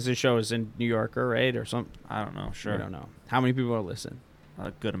that listens to the show is in New Yorker, right, or something. I don't know. Sure, I don't know how many people are listening. a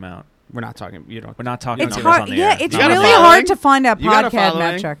good amount. We're not talking. You don't. We're not talking it's numbers hard. on the Yeah, air. it's You got a really following? hard to find out You got a podcast following.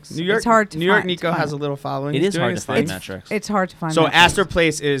 metrics. New York, it's hard to New York find, Nico to has a find. little following. It He's is doing hard to his find thing. metrics. It's hard to find. So metrics. Astor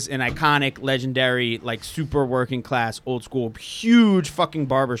Place is an iconic, legendary, like super working class, old school, huge fucking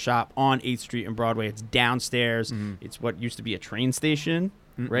barbershop on 8th Street and Broadway. It's downstairs. Mhm. It's what used to be a train station,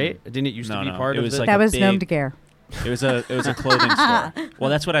 Mm-mm. right? Didn't it used No, to be no. part It of was the? like that a was Gnome big- de Guerre. It was a clothing store. Well,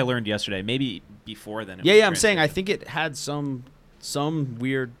 that's what I learned yesterday. Maybe before then. It yeah, was yeah. I'm train saying I station. think it had some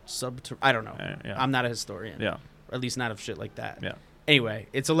weird I don't know. Yeah. I'm not a historian. Yeah. Or at least not of shit like that. Yeah. Anyway,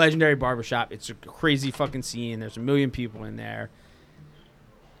 it's a legendary barbershop. It's a crazy fucking scene. There's a million people in there.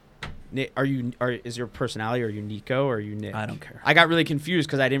 Nick, is your personality? Are you Nico or are you Nick? I don't care. I got really confused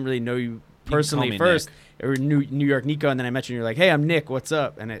because I didn't really know you call personally me first. Or New York Nico, and then I met you and you're like, hey, I'm Nick. What's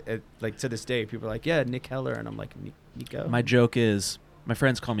up? And it like to this day, people are like, yeah, Nick Heller, and I'm like, Nico. My joke is, my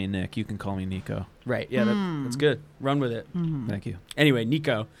friends call me Nick. You can call me Nico. Right. Yeah, that's good. Run with it. Mhm. Thank you. Anyway,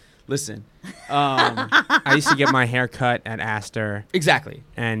 Nico, listen. I used to get my hair cut at Astor, Exactly.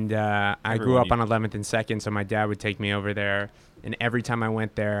 and I grew Everyone up on 11th and 2nd, so my dad would take me over there. And every time I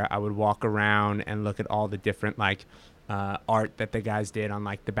went there, I would walk around and look at all the different like art that the guys did on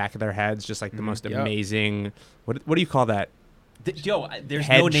like the back of their heads, just like the Mhm. most Yep. amazing. What do you call that? There's no Head name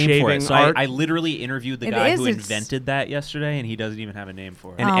for shaving it. So art? I literally interviewed the It guy is, who it's- invented that yesterday, and he doesn't even have a name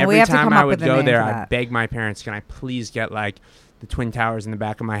for it. And Oh, we every have to time come I up would with a go name there, for I'd that. beg my parents, can I please get like the Twin Towers in the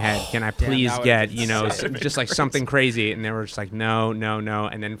back of my head? Can I Damn, please that would've get, been you know, sick. just like something crazy? And they were just like, no, no, no.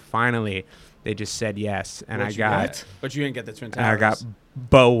 And then finally, they just said yes. And What'd I you got, get? But you didn't get the Twin and I Towers. got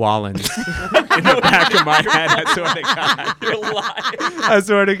Bo Wallens in the back of my head. I swear to God. You're lying. I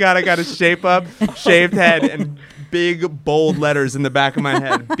swear to God, I got a shape up, shaved head, and big bold letters in the back of my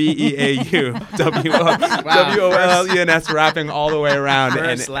head. BEAU WOLLENS wrapping all the way around.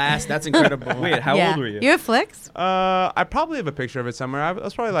 First, last. That's incredible. Wait, how Yeah. old were you? You have flicks? I probably have a picture of it somewhere. I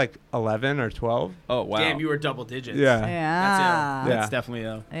was probably like 11 or 12. Oh wow. Damn, you were double digits. Yeah. That's Yeah. ill. Yeah. That's definitely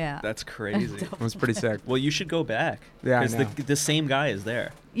ill. Yeah. That's crazy. It was pretty sick. Well, you should go back. Yeah, I because know. the same guy is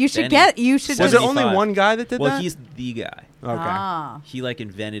there. You should Danny. You should. Was just- it only 75. one guy that did Well, that? he's the guy. Okay. Ah. He like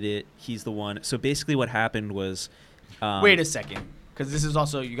invented it. He's the one. So basically, what happened was. Wait a second. Because this is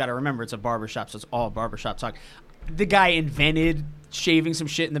also, you got to remember, it's a barbershop, so it's all barbershop talk. the guy invented shaving some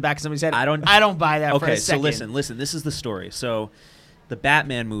shit in the back of somebody's head. I don't buy that for Okay, a so second. listen. This is the story. So, the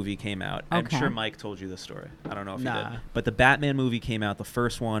Batman movie came out. I'm Okay. sure Mike told you this story. I don't know if he Nah. did. But the Batman movie came out, the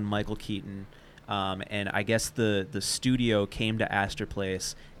first one, Michael Keaton, and I guess the studio came to Astor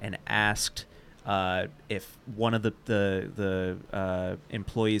Place and asked if one of the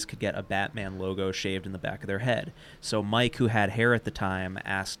employees could get a Batman logo shaved in the back of their head. So Mike, who had hair at the time,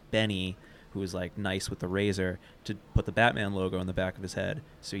 asked Benny, who was like nice with the razor, to put the Batman logo in the back of his head.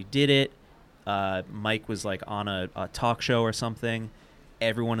 So he did it. Mike was like on a talk show or something.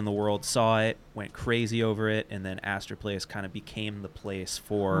 Everyone in the world saw it, went crazy over it, and then Astor Place kind of became the place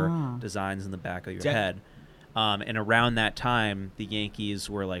for designs in the back of your head. And around that time, the Yankees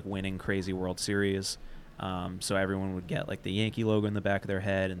were like winning crazy World Series. So everyone would get like the Yankee logo in the back of their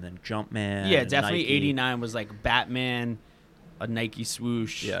head, and then Jumpman. Yeah, and definitely. Nike. 89 was like Batman, a Nike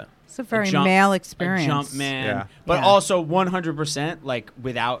swoosh. Yeah. It's a very jump- male A experience. Jumpman, Yeah. but Yeah. also 100% like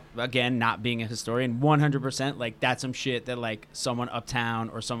without again not being a historian, 100% like that's some shit that like someone uptown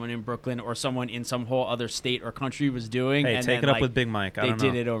or someone in Brooklyn or someone in some whole other state or country was doing. Hey, and take then, it up like, with Big Mike. I They don't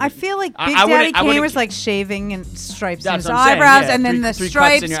did know. it over. I feel like I- Big I wouldn't- Daddy I Kane wouldn't- was like shaving and stripes in That's his what I'm saying, eyebrows, yeah, and then three- the three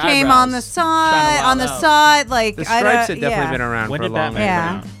cuts in stripes your came on the eyebrows. side. Trying to On the wild out. side, like The I stripes don't- have definitely yeah. been around When for a did long Batman Yeah.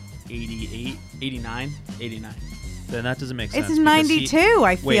 come out? 88, 89, 89. Then that doesn't make sense. It's because 92.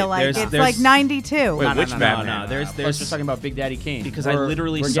 I feel Wait, like there's- it's there's- like 92. Wait, which no, Batman? No, There's- We're just talking about Big Daddy Kane Because I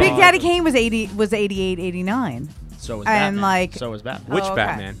literally we're saw- Big getting- Daddy Kane was 88, 89. So was and, Batman. like- so was Batman. Which Oh, okay.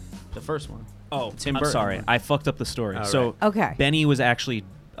 Batman? The first one. Oh, Tim I'm Burton sorry. one. I fucked up the story. Oh, So Okay. Benny was actually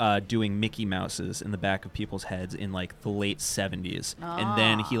doing Mickey Mouses in the back of people's heads in like the late 70s. And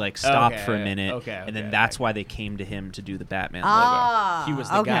then he like stopped Okay, for a minute. okay, and then okay, that's okay. why they came to him to do the Batman logo. Ah, He was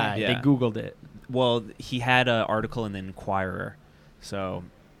the okay. guy. Yeah. They Googled it. Well, he had an article in the Inquirer. So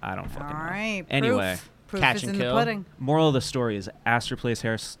I don't fucking All know. right. Anyway, proof Catch is and in kill. the pudding. moral of the story is Astor Place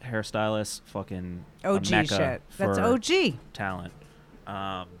hairstylist, fucking a OG mecca shit. That's for OG. talent.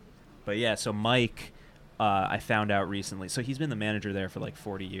 But yeah, so Mike, I found out recently. So he's been the manager there for like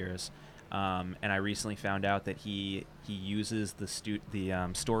 40 years, and I recently found out that he uses the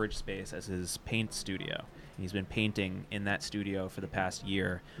storage space as his paint studio. He's been painting in that studio for the past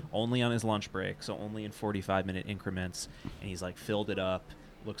year, only on his lunch break, so only in 45-minute increments. And he's like filled it up.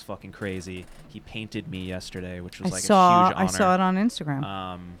 Looks fucking crazy. He painted me yesterday, which was like a huge honor. I saw it on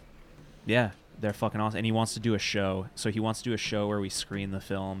Instagram. Yeah, they're fucking awesome. And he wants to do a show. So he wants to do a show where we screen the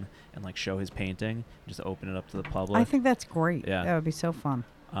film and like show his painting, just open it up to the public. I think that's great. Yeah. That would be so fun.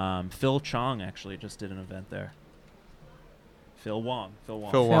 Phil Chong actually just did an event there. Phil Wong. Phil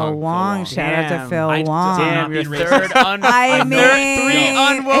Phil Wong. Wong. Shout out to Damn. Phil I- Wong. Damn, your being third I mean- three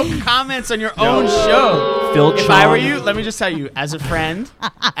unwoke comments on your own show. Phil If I were Chong- you, let me just tell you, as a friend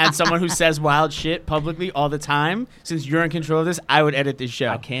and someone who says wild shit publicly all the time, since you're in control of this, I would edit this show.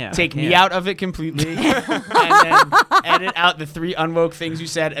 I can't. Take I me can't. out of it completely, and then edit out the three unwoke things you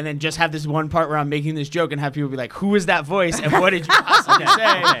said, and then just have this one part where I'm making this joke and have people be like, "Who is that voice? And what did you possibly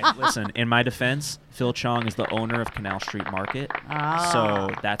say?" Okay, listen, in my defense, Phil Chong is the owner of Canal Street Market. So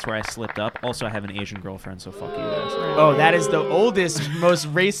that's where I slipped up. Also, I have an Asian girlfriend, so fuck you guys. Oh, that is the oldest,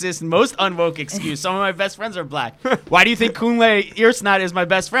 most racist, most unwoke excuse. Some of my best friends are black. Why do you think Kunle Earsnot is my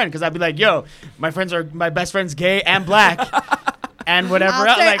best friend? Because I'd be like, yo, my best friend's gay and black. And whatever I'll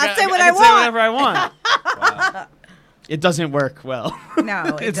else. say- Like, I'll say I what can I say want. whatever I want. It doesn't work well.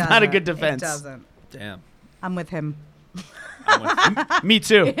 No, It's not a good doesn't. defense. It doesn't. Damn. I'm with him. Me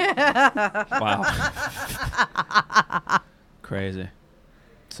too. Wow. Crazy.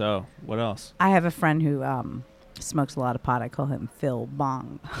 So, what else? I have a friend who smokes a lot of pot. I call him Phil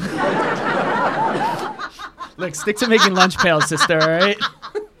Bong. Look, stick to making lunch pails, sister, all right?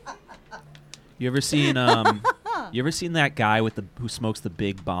 You ever seen that guy who smokes the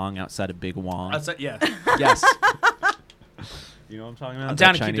big bong outside of Big Wong? Yeah. Yes. You know what I'm talking about? I'm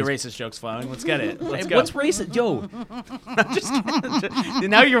down to That keep the Chinese- racist jokes flowing. Let's get it. Let's Hey, go. what's racist? Yo,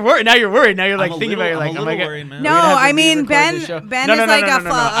 Now you're worried. Now you're worried. Now you're like I'm a thinking about it. little- Like, I'm oh a my little God. worried, man. No, We're gonna have to I mean re-record this show. Ben No, is no, no, like no, no,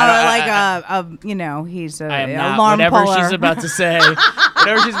 no, no. he's a I am not. alarm Whatever puller. she's about to say.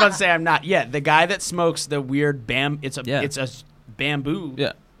 Whatever she's about to say, I'm not. Yeah, the guy that smokes the weird it's a bamboo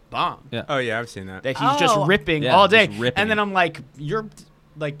Yeah. bomb Oh yeah, I've seen that. that he's just Oh. ripping Yeah, all day. just ripping And then it. I'm like,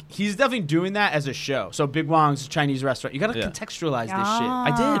 he's definitely doing that as a show. So Big Wong's a Chinese restaurant. You got to Yeah. contextualize this shit. Ah. I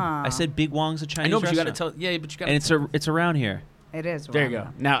did. I said Big Wong's a Chinese I know, but you got to restaurant. tell. Yeah, but you got And to. it's around here. It is. There you go.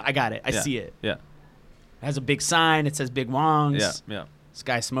 wrong. Now I got it. I Yeah. see it. Yeah. It has a big sign. It says Big Wong's. Yeah. Yeah. This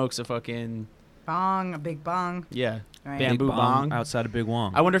guy smokes a fucking Bong, a big bong. yeah Right. Big bamboo bong. outside of Big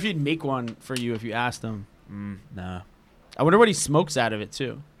Wong. I wonder if he'd make one for you if you asked him. Nah. I wonder what he smokes out of it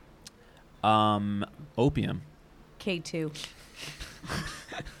too. Opium. K2.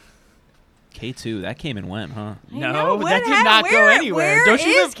 K2, that came and went, huh? I No, know, but what that did hap- not go where- anywhere. where Don't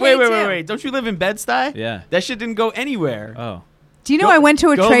you is live? Wait. K2? Don't you live in Bed-Stuy? Yeah. That shit didn't go anywhere. Oh. Do you know Go- I went to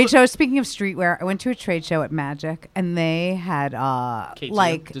a go trade look- show? Speaking of streetwear, I went to a trade show at Magic, and they had K2,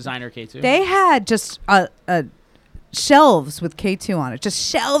 like designer K2. they had just shelves with K2 on it, just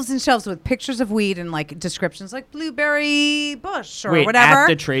shelves and shelves with pictures of weed and like descriptions like blueberry bush or Wait, whatever at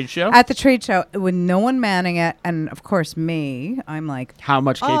the trade show. At the trade show with no one manning it, and of course me. I'm like, How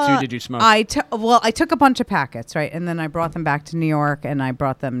much K2 did you smoke? I took a bunch of packets, right, and then I brought them back to New York, and I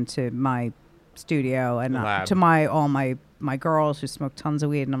brought them to my studio and Lab. to all my girls who smoke tons of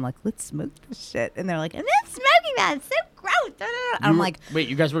weed, and I'm like, let's smoke this shit, and they're like, I'm not smoking that. It's so gross. Da, da, da. And I'm like, wait,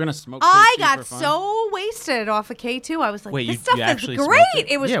 you guys were gonna smoke? I K2 got for fun? so wasted off of K2. I was like, Wait, this you stuff is actually great. smoked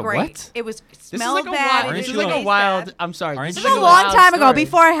it? It was Yeah, great. what? It was it This is smelled like a bad. wild. It Aren't This is you like a tasted wild. bad. I'm sorry. Aren't This This is was a a long wild time ago, story.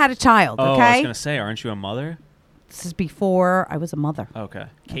 before I had a child. Oh, I was Okay, gonna say, aren't you a mother? this is before I was a mother. Okay.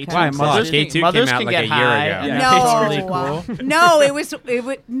 Okay. K2 Why, is mothers solid. K2 mothers came out can like get a year high ago. and Yeah. that No, tastes really cool. no, it was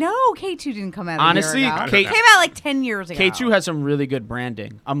no K2 didn't come out. Honestly, a year ago. K- It came out like 10 years ago. K2 has some really good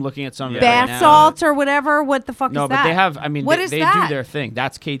branding. I'm looking at some of it bath right now. salt or whatever. What the fuck No, is but that? they have. I mean, What they, is they that? do their thing.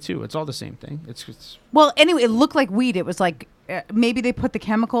 That's K2. It's all the same thing. It's Well, anyway, it looked like weed. It was like maybe they put the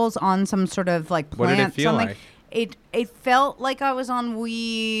chemicals on some sort of like What plant. did it feel something. like? It felt like I was on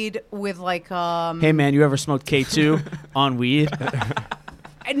weed with like Hey man, you ever smoked K2 on weed?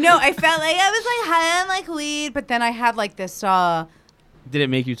 No, I felt like I was like high on like weed, but then I had like this Did it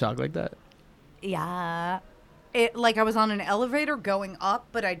make you talk like that? yeah, it like I was on an elevator going up,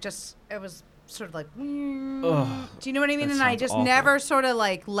 but it was sort of like Ugh, do you know what I mean? that And I sounds just awful. never sort of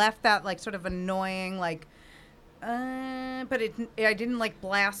like left that like sort of annoying like but I didn't like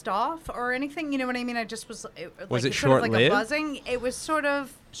blast off or anything. You know what I mean? I just was. Was it sort of like a short-lived? buzzing? It was sort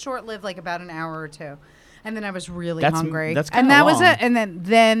of short-lived, like about an hour or two, and then I was really That's- hungry. that's and kinda that was long. it. And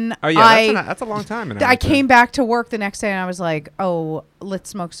then Oh yeah, that's a long time. I came back to work the next day and I was like, oh, let's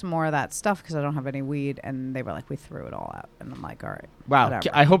smoke some more of that stuff because I don't have any weed. And they were like, we threw it all out. And I'm like, all right. wow. whatever.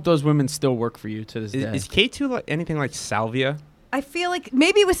 I hope those women still work for you to this day. Is K2 like anything like salvia? I feel like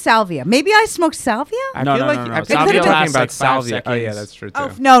maybe it was salvia. Maybe I smoked salvia. I No, feel no, like no, no. I'm Salvia talking lasts about like 5 salvia. Oh yeah, seconds. that's true too.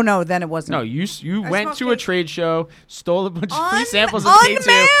 Oh no, then it wasn't. No, you I went smoked to a K- trade show, stole a bunch of free Un- samples of K2,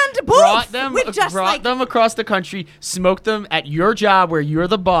 unmanned booth brought them with just, like- across the country, smoked them at your job where you're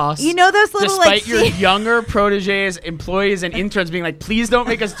the boss. You know those little despite like your younger proteges, employees, and interns being like, please don't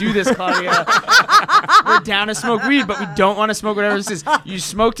make us do this, Claudia. We're down to smoke weed, but we don't want to smoke whatever this is. You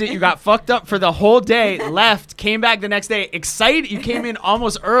smoked it, you got fucked up for the whole day, left, came back the next day, excited. You came in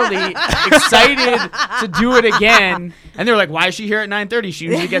almost early, excited to do it again. And they were like, why is she here at 9:30? She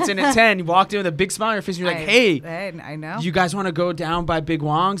usually gets in at 10. You walked in with a big smile on your face, and you're like, hey, I know. you guys want to go down by Big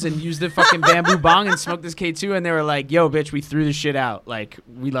Wong's and use the fucking bamboo bong and smoke this K2? And they were like, yo, bitch, we threw this shit out. Like,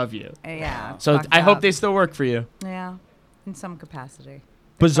 we love you. Yeah. So fucked I hope up. they still work for you. Yeah, in some capacity.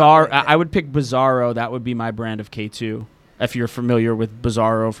 Bizarre. probably I would pick Bizarro. That would be my brand of K2. If you're familiar with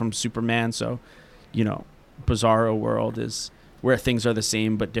Bizarro from Superman. So, you know, Bizarro world is where things are the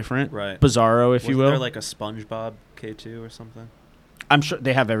same but different. Right. Bizarro, if you Wasn't will. there like a SpongeBob K2 or something? I'm sure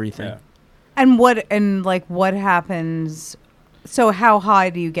they have everything. Yeah. And what happens? So how high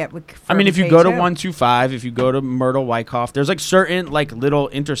do you get with? I mean, from if you go to K2? 125, if you go to Myrtle Wyckoff, there's like certain like little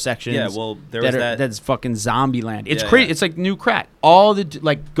intersections. Yeah, well, there was that. That's fucking zombie land. It's Yeah, crazy. yeah. It's like new crack. All the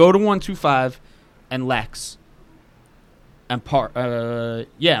like go to 125 and Lex and Park.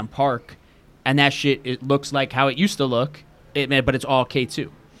 And Park, and that shit. It looks like how it used to look. But it's all K2,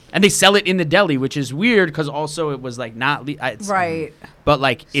 and they sell it in the deli, which is weird because also it was like not right. But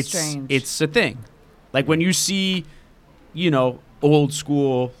like it's Strange. a thing. Like when you see, you know, old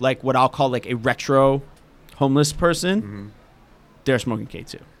school, like what I'll call like a retro homeless person, they're smoking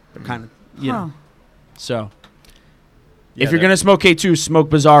K2. They're kind of, you know. So Yeah, if you're that- gonna smoke K2, smoke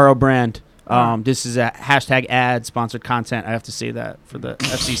Bizarro brand. Huh. This is a hashtag ad sponsored content. I have to say that for the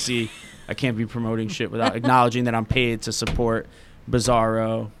FCC. I can't be promoting shit without acknowledging that I'm paid to support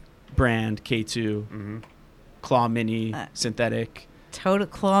Bizarro brand K2 Claw Mini synthetic. Total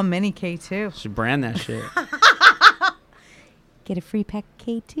Claw Mini K2. Should brand that shit. Get a free pack of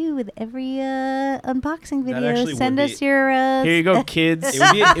K2 with every unboxing That video. actually Send would us be- your. Here you go, kids.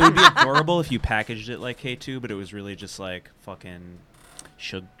 it would be adorable if you packaged it like K2, but it was really just like fucking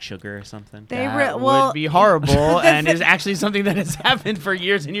sugar or something. They That well, would be horrible and is actually something that has happened for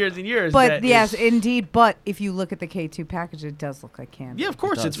years and years and years. But that yes, is- indeed. But if you look at the K2 package, it does look like candy. yeah, of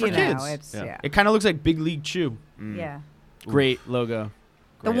course, does. it's for you kids. know, it's Yeah. yeah. It kind of looks like Big League Chew. Yeah. Great logo.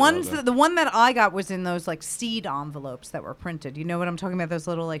 The Great ones logo. the one that I got was in those like seed envelopes that were printed. You know what I'm talking about? Those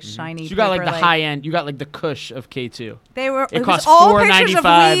little like shiny. So you got like paper, the high end. You got like the Kush of K2. They were. It was cost all pictures of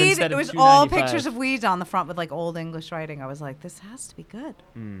 $4.95 weed. instead It of was all $2.95. pictures of weed on the front with like old English writing. I was like, this has to be good.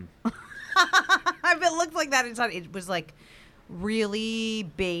 If it looked like that inside, it was like really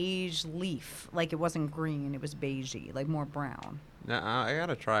beige leaf. Like it wasn't green. It was beigey, like more brown. Nah, I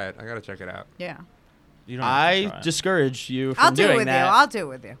gotta try it. I gotta check it out. Yeah. You don't have to I try it. discourage you from I'll do it doing with that. you. I'll do it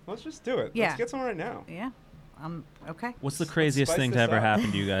with you. Let's just do it. Yeah. Let's get some right now. Yeah. Okay. What's the craziest spice thing to this ever up.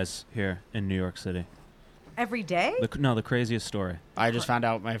 happen to you guys here in New York City? Every day? The craziest story. I just found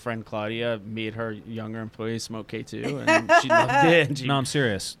out my friend Claudia made her younger employees smoke K2, and she loved it. And she, No, I'm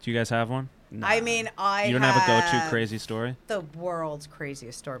serious. Do you guys have one? Nah. I mean, You don't have a go-to crazy story? The world's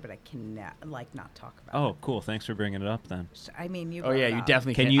craziest story, but I cannot not talk about. Oh, cool. Thanks for bringing it up then. it. I mean, you. Oh yeah, brought it you up.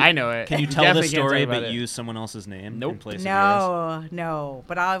 definitely Can can. you- I know it. Can you tell the definitely can't story talk about but it. use someone else's name Nope. in place of yours? No,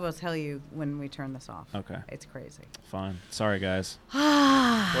 but I will tell you when we turn this off. Okay, It's crazy. fine. Sorry, guys.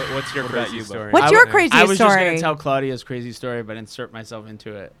 What's your What about crazy you, Bo? story? What's I your w- craziest I was just story? gonna tell Claudia's crazy story, but insert myself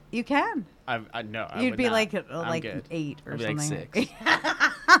into it. You can. I no. I You'd would be not. like I'm good. 8 or I'd be something. like 6.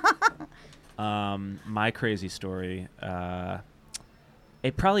 My crazy story.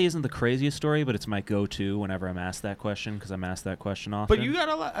 It probably isn't the craziest story, but it's my go-to whenever I'm asked that question because I'm asked that question often. But you got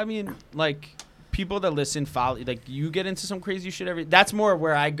a lot. I mean, like people that listen follow. Like you get into some crazy shit every. That's more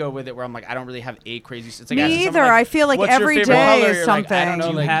where I go with it. Where I'm like, I don't really have a crazy. It's like Me asking someone, either. I feel like "What's your every favorite day color?" is You're like, I don't something. know,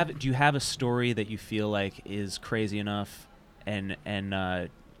 do you like- have a story that you feel like is crazy enough, and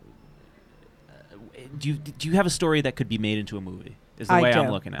do you have a story that could be made into a movie? Is the I way do. I'm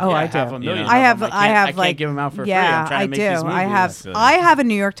looking at Oh, it. Yeah, I I have do. a million. I of have. them. I have can't like. give them out for free. yeah, I'm trying I to make do. these I movies. have. feel I you. have a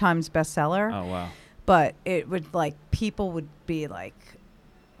New York Times bestseller, Oh wow. but it would like people would be like,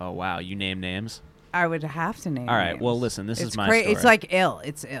 Oh wow. You name names. I would have to name. All right. names. Well, listen. This it's is my story. It's like ill.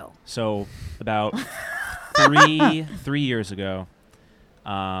 It's ill. So about three years ago,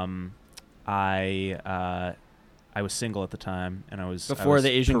 I was single at the time, and I was Before the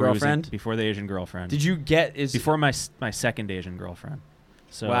Asian perusing- girlfriend? Before the Asian girlfriend. Did you get Before my second Asian girlfriend.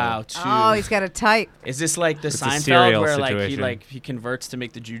 So wow? Oh, he's got a type. Is this like the It's a Seinfeld serial where situation. he converts to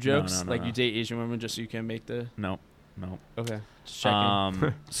make the Jew jokes? no, like no. you date Asian women just so you can make the. no. Okay. Just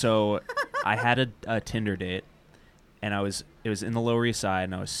checking. So I had a Tinder date, and it was in the Lower East Side,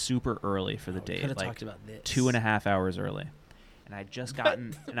 and I was super early for the date, Coulda like talked about this. 2.5 hours early, and I'd just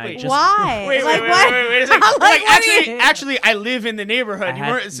gotten, and I Wait. just Why? Wait, like wait, what? wait a second. Like, Like, what do you- actually, I live in the neighborhood. I You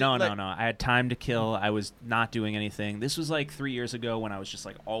had, weren't. no. like- I had time to kill. I was not doing anything. This was like 3 years ago when I was just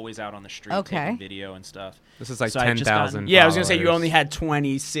like always out on the street Okay. taking video and stuff. This is like So I had just 10,000. Yeah, I was gonna say you followers. only had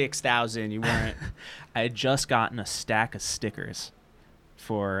 26,000. You weren't. I had just gotten a stack of stickers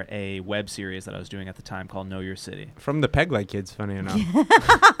for a web series that I was doing at the time called Know Your City. From the Peg Leg Kids, funny enough.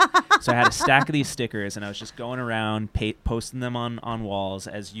 So I had a stack of these stickers, and I was just going around posting them on walls,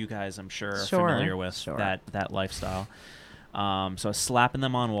 as you guys, I'm sure, are Sure, familiar with sure. that lifestyle. So I was slapping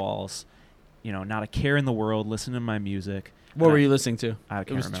them on walls, not a care in the world, listening to my music. What And were I- you listening to? I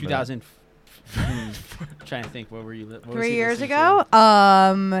can't It was remember 2000. Trying to think. What were you? What was 3 he years listening ago,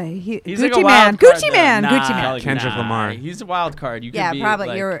 to? He's Gucci like a Man, wild card, Gucci though. Man, Nah, Gucci Man. Kendrick Lamar. He's a wild card. You could Yeah, be probably.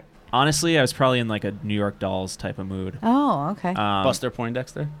 like You're. Honestly, I was probably in like a New York Dolls type of mood. Oh, okay. Buster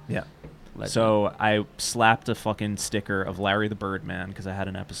Poindexter. Yeah. Legend. So I slapped a fucking sticker of Larry the Birdman because I had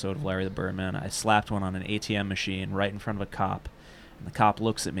an episode of Larry the Birdman. I slapped one on an ATM machine right in front of a cop. And the cop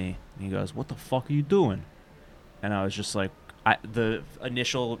looks at me and he goes, "What the fuck are you doing?" And I was just like, the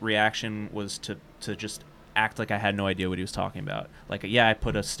initial reaction was to just act like I had no idea what he was talking about. Like, yeah, I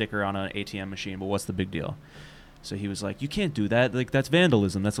put a sticker on an ATM machine, but what's the big deal? So he was like, "You can't do that. Like, that's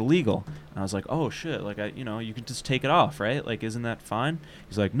vandalism. That's illegal." And I was like, "Oh shit! Like, you can just take it off, right? Like, isn't that fine?"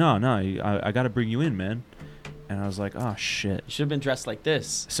 He's like, "No, I got to bring you in, man." And I was like, "Oh shit!" You should have been dressed like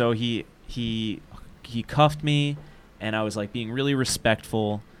this. So he cuffed me, and I was like being really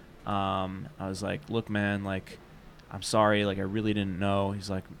respectful. I was like, "Look, man, like, I'm sorry. Like, I really didn't know." He's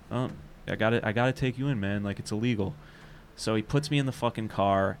like, "Oh, I gotta take you in, man. Like, it's illegal." So he puts me in the fucking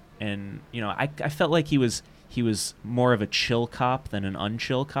car, and I felt like he was more of a chill cop than an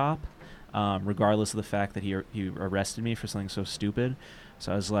unchill cop, regardless of the fact that he arrested me for something so stupid.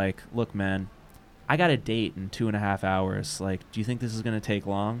 So I was like, "Look, man, I got a date in 2.5 hours. Like, do you think this is gonna take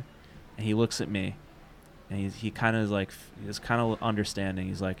long?" And he looks at me, and he kind of like he's kind of understanding.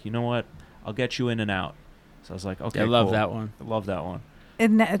 He's like, "You know what? I'll get you in and out." So I was like, "Okay, I love cool." that one. I love that one.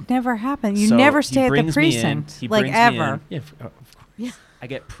 It never happened. You So never he stay at the brings me in. precinct, He like brings me ever. in. Yeah. I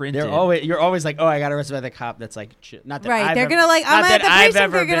get printed. You're always like, oh, I got arrested by the cop. That's like, not that Right? I've they're ever- gonna like, not I'm that at the I've precinct.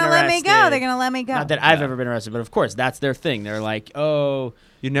 ever They're been gonna let me go. arrested. They're gonna let me go. Not that I've ever been arrested, but of course, that's their thing. They're like, oh,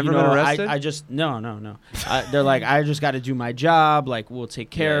 You've never you been know, arrested? I just no. They're like, I just got to do my job. Like, we'll take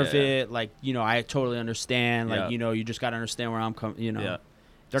care of Yeah. it. Like, you know, I totally understand. Like, Yeah. you know, you just got to understand where I'm coming. You know, Yeah.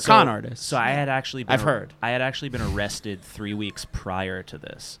 they're So- con artists. So I had actually been I've heard. I had actually been arrested 3 weeks prior to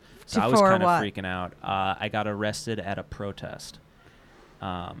this. So To- I was for kind of what? freaking out. I got arrested at a protest.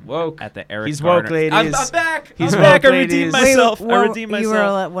 Woke. At the Eric He's Garner. woke, ladies. I'm back. He's I'm back. woke, I redeemed ladies. myself. Wait, I redeemed You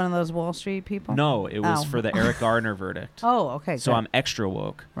myself. were one of those Wall Street people. No, it was Oh. for the Eric Garner verdict. Oh, okay. So good. I'm extra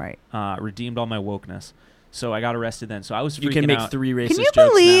woke. right. Redeemed all my wokeness. So I got arrested then. So I was freaking You can make out. 3 racist Can you jokes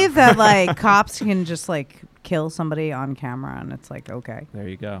believe now. that like cops can just like kill somebody on camera and it's like okay? There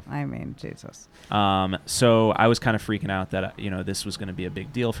you go. I mean, Jesus. So I was kind of freaking out that this was going to be a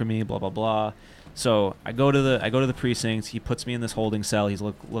big deal for me. Blah blah blah. So I go to the precinct. He puts me in this holding cell. He's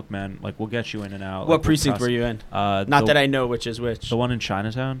look, man, like we'll get you in and out. What precinct were you in? Not that I know which is which. The one in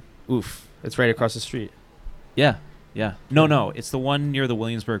Chinatown. Oof, it's right across the street. Yeah. No, it's the one near the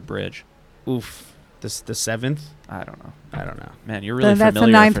Williamsburg Bridge. Oof, the 7th. I don't know. Man, you're No, really that's the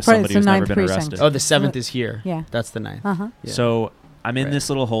familiar ninth for pre- somebody it's the who's never ninth been precinct. arrested. Oh, the 7th is here. Yeah. That's the 9th. Uh huh. Yeah. So I'm in Right. this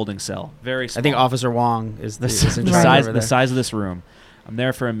little holding cell. Very small. I think Officer Wong is the, is in the charge size over the there. size of this room. I'm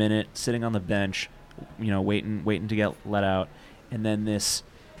there for a minute, sitting on the bench, waiting to get let out, and then this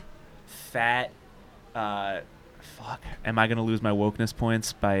fat, fuck. Am I gonna lose my wokeness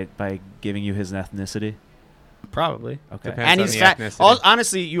points by giving you his ethnicity? Probably. Okay. Depends And on he's the fat. ethnicity.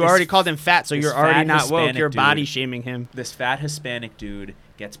 Honestly, you This already called him fat, so this you're already fat not woke. Hispanic You're dude. body shaming him. This fat Hispanic dude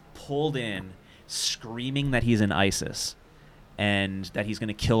gets pulled in, screaming that he's in ISIS, and that he's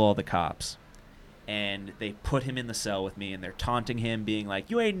gonna kill all the cops. And they put him in the cell with me, and they're taunting him, being like,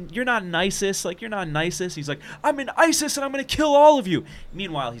 you're not in ISIS, like, you're not in ISIS. He's like, I'm in ISIS, and I'm going to kill all of you.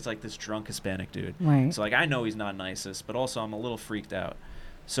 Meanwhile, he's like this drunk Hispanic dude. Right. So, like, I know he's not in ISIS, but also I'm a little freaked out.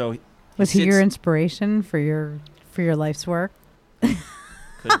 So Was he sits- your inspiration for your life's work? Could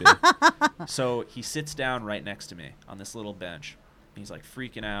be. So he sits down right next to me on this little bench. He's like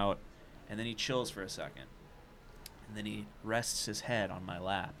freaking out, and then he chills for a second. And then he rests his head on my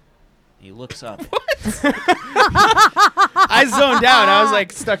lap. He looks up. I zoned out. I was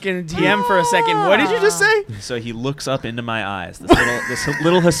like stuck in DM for a second. What did you just say? So he looks up into my eyes. This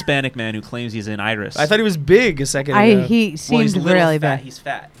little Hispanic man who claims he's in Iris. I thought he was big a second ago. He Well, seemed he's little, really fat. bad. He's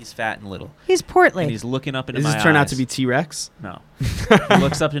fat. He's fat and little. He's portly. And he's looking up into Does my eyes. this turn out to be T-Rex? No. He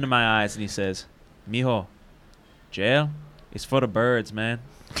looks up into my eyes and he says, "Mijo, jail is for the birds, man."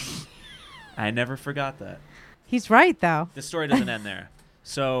 I never forgot that. He's right though. The story doesn't end there.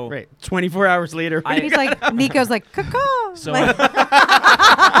 So Right. 24 hours later. He's like Nico's like caw. So, Like,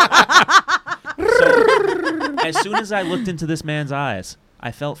 so as soon as I looked into this man's eyes,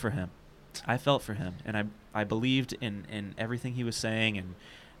 I felt for him. And I believed in everything he was saying, and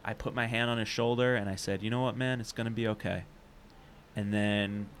I put my hand on his shoulder and I said, "You know what, man? It's going to be okay." And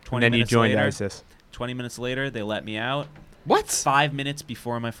then 20 And then you minutes joined later, ISIS. 20 minutes later, they let me out. What? 5 minutes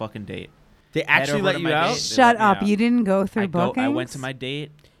before my fucking date. They Head actually over let to you my out? date. They shut let me up! out. You didn't go through bookings. I went to my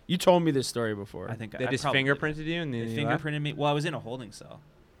date. You told me this story before. I think They I just probably fingerprinted you and They then you left? fingerprinted me. Well, I was in a holding cell,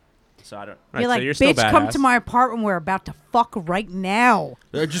 so I don't. Right, You're so like, you're still bitch, come badass. to my apartment. We're about to fuck right now.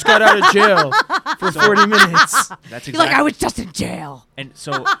 I just got out of jail for 40 minutes. That's You're like, exactly. I was just in jail. And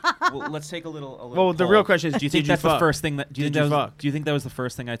so, well, let's take a little. Well, the poll. real question is, do you think did you that's the fuck? first thing that? Do you Did think you that was, fuck? Do you think that was the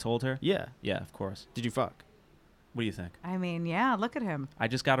first thing I told her? Yeah. Yeah, of course. Did you fuck? What do you think? I mean, yeah, look at him. I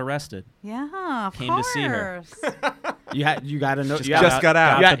just got arrested. Yeah, of Came to see her. course. You got to know. Just You got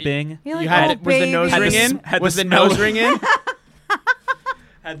out. Yeah, the Bing. You're You like, had oh, it. Was the nose baby. Had the ring s- in? had the Was the smell nose of- ring in?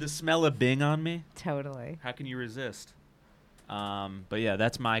 Had the smell of Bing on me. Totally. How can you resist? But yeah,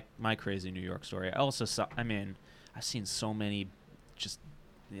 that's my crazy New York story. I also saw. I mean, I've seen so many, just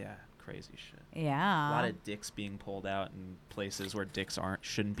crazy shit. Yeah. A lot of dicks being pulled out in places where dicks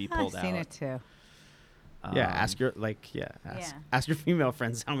shouldn't be pulled I've seen out. it too. Yeah, Um, ask your ask your female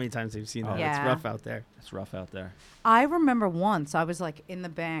friends how many times they've seen that. Yeah. It's rough out there. It's rough out there. I remember once I was like in the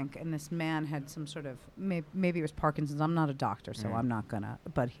bank and this man had some sort of maybe it was Parkinson's. I'm not a doctor, so I'm not gonna.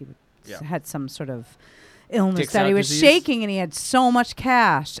 But he Yeah. had some sort of illness Dicks that he out was disease? shaking, and he had so much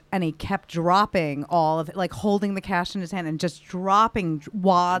cash, and he kept dropping all of it, like holding the cash in his hand and just dropping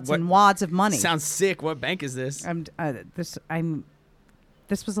wads What- and wads of money. Sounds sick. What bank is this?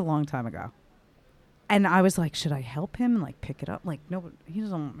 This was a long time ago. And I was like, should I help him and like pick it up? Like, no, he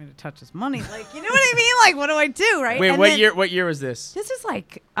doesn't want me to touch his money. Like, you know what I mean? Like, what do I do, right? Wait, And what then- year? What year was this? This is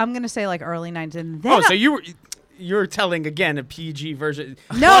like, I'm gonna say like early 90s. And then Oh, so you were you're telling again a PG version.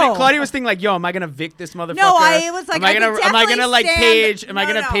 No. Claudia was thinking like, yo, am I gonna Vic this motherfucker? No, I was like, am I gonna definitely like stand- page? Am I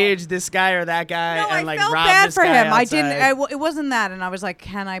No, gonna no. page this guy or that guy No, and like I felt rob bad this for guy him. I didn't. outside? It wasn't that, and I was like,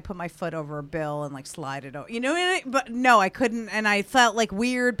 "Can I put my foot over a bill and like slide it over?" You know, but no, I couldn't, and I felt like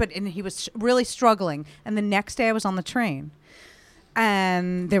weird. And he was really struggling. And the next day, I was on the train,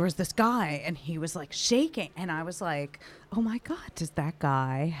 and there was this guy, and he was like shaking, and I was like, "Oh my god, does that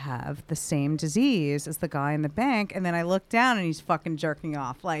guy have the same disease as the guy in the bank?" And then I looked down, and he's fucking jerking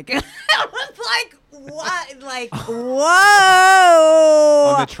off. Like I was like, "What?" Like,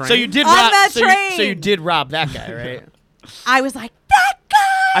 whoa! On the train. So you did On rob. that So you train. did rob that guy, right? I was like, "That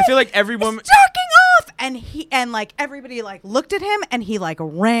guy." I feel like every woman. is jerking off, and like everybody like looked at him, and he like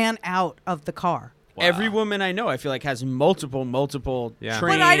ran out of the car. Every woman I know, I feel like, has multiple Yeah.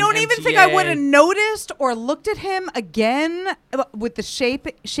 train, But I don't even think I MTA. would have noticed or looked at him again with the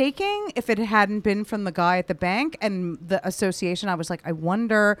shaking if it hadn't been from the guy at the bank and the association. I was like, I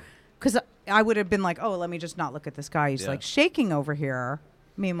wonder, because I would have been like, oh, let me just not look at this guy. He's like shaking over here.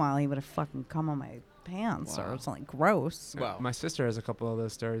 Meanwhile, he would have fucking come on my pants or something gross. Wow. My sister has a couple of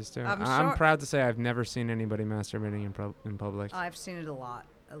those stories too. I'm I'm sure- proud to say I've never seen anybody masturbating in public. I've seen it a lot.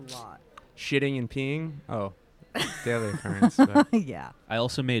 Shitting and peeing, daily occurrence. But Yeah. I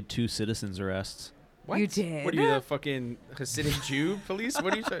also made 2 citizens arrests. What? You did? What are you, the fucking Hasidic Jew police?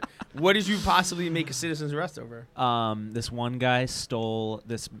 What are you? What did you possibly make a citizen's arrest over? This one guy stole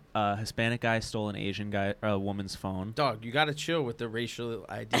this Hispanic guy stole an Asian woman's phone. Dog, you gotta chill with the racial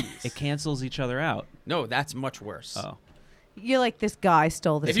IDs. It cancels each other out. No, that's much worse. Oh, You're like, this guy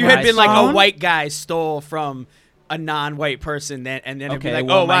stole this If you had guy's been like a phone. white guy stole from a non-white person, then and then it'd be okay. like,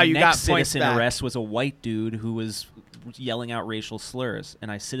 Well, oh wow, my you got next points citizen back. arrest was a white dude who was yelling out racial slurs, and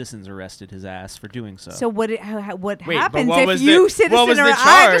I citizens arrested his ass for doing so. So what Wait, but happens what if was you the- citizen what was the arrest?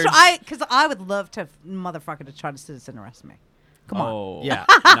 charge? Because I would love to motherfucker to try to citizen arrest me. Come on. Oh, Yeah.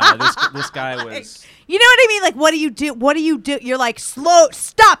 No, this guy was. You know what I mean? Like, what do you do? What do you do? You're like,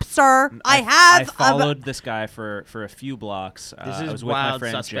 stop, sir. I followed this guy for a few blocks. This I is was with my wild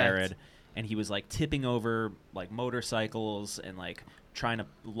friend suspect. Jared, and he was like tipping over like motorcycles and like trying to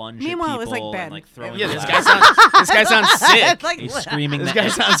lunge Meanwhile, it at was, like, people Ben. and like throwing. Yeah, this glass. guy sounds sick. It's like, He's screaming. This the guy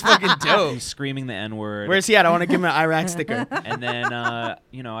N- sounds fucking dope. He's screaming the N word. Where's he at? I want to give him an Iraq sticker. And then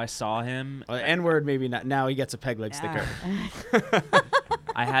I saw him. N word, maybe not. Now he gets a peg leg sticker.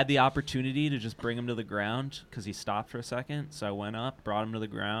 I had the opportunity to just bring him to the ground because he stopped for a second. So I went up, brought him to the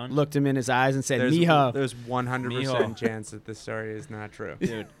ground. Looked him in his eyes and said, there's "Mijo." there's 100% Mijo. chance that this story is not true.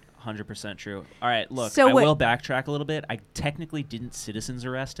 Dude, 100% true. All right, look, So I wait- will backtrack a little bit. I technically didn't citizens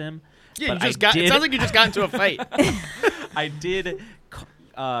arrest him. Yeah, you but just I got. It did- sounds like you just got into a fight. I did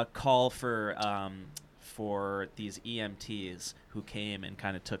call for these EMTs who came and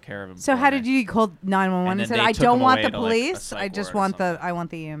kind of took care of him. So for how me. did you call 911 and And said, then they I took don't him want away the to, like, a police. psych I just ward or want the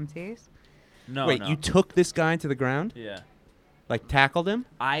something. EMTs. No, Wait, no. you took this guy to the ground? Yeah. Like tackled him?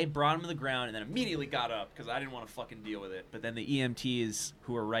 I brought him to the ground and then immediately got up because I didn't want to fucking deal with it. But then the EMTs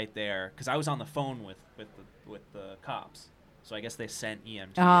who were right there, because I was on the phone with the cops, so I guess they sent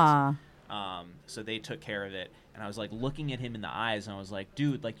EMTs. Ah. So they took care of it, and I was like looking at him in the eyes, and I was like,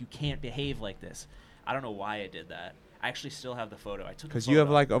 dude, like you can't behave like this. I don't know why I did that. I actually still have the photo. I took Because the you have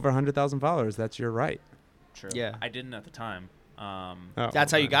photo. like over 100,000 followers. That's your right. True. Yeah. I didn't at the time. Oh,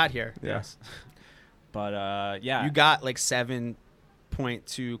 That's how you okay. got here. Yes. But yeah. You got like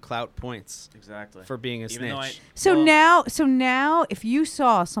 7.2 clout points exactly for being a Even though snitch. So well, now, if you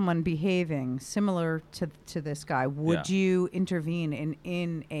saw someone behaving similar to this guy, would Yeah. you intervene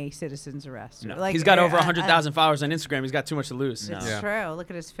in a citizen's arrest? No. Like, He's got over I- 100,000 followers on Instagram. He's got too much to lose. No. It's Yeah. true. Look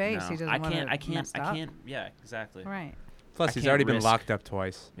at his face. no, He doesn't I want can't. to Yeah, exactly. Right. Plus, I he's can't already been risk- locked up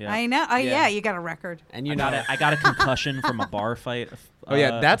twice. Yeah. I know. Yeah. Yeah, you got a record. And you I know, got I got a concussion from a bar fight. Oh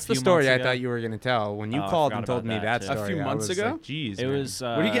yeah, that's a the few story months I ago. thought you were gonna tell when you Oh, I called forgot and told about me that, that too. story. A few I months was ago? like, Jeez, It man. was. What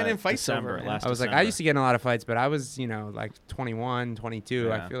are you getting in fights December, over, man? last I was like, I December. used to get in a lot of fights, but I was, like 21, 22.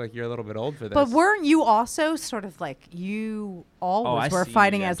 Yeah. I feel like you're a little bit old for this. But weren't you also sort of like you always I were see you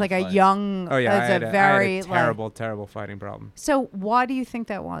fighting get as like into a fights. young, Oh yeah, as I had a very I had a like. terrible fighting problem. So why do you think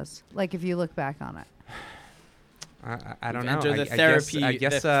that was? Like if you look back on it. I don't know. enter the I therapy,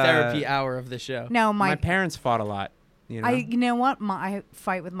 guess the therapy hour of the show. No, my my parents fought a lot. You know? You know what? I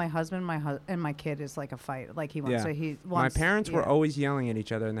fight with my husband, and my kid is like a fight. Like he wants. Yeah. So he My wants. parents were yeah. always yelling at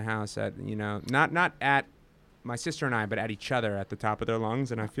each other in the house at not at my sister and I, but at each other at the top of their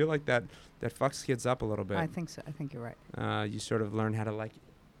lungs, and I feel like that fucks kids up a little bit. I think so. I think you're right. You sort of learn how to like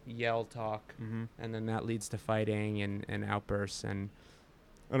yell, talk, Mhm. and then that leads to fighting and outbursts, and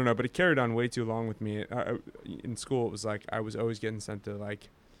I don't know, but it carried on way too long with me. In school, it was like I was always getting sent to like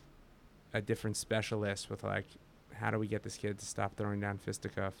a different specialist with like how do we get this kid to stop throwing down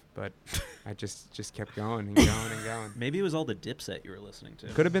fisticuff? But I just kept going and going and going. Maybe it was all the Dipset you were listening to.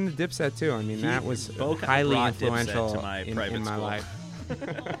 Could have been the Dipset too. I mean, that was Bo kinda highly brought Dipset influential to my in private my school. life.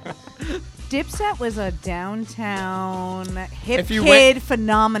 Dipset was a downtown hip If you kid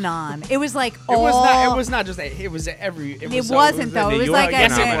phenomenon. It was like It all. was not. It was not just. It was every. It was wasn't though. New It was York like a.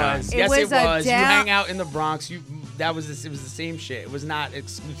 Yes, it phenomenon. was. It Yes, was it a was. You down- hang out in the Bronx. It was the same shit. It was not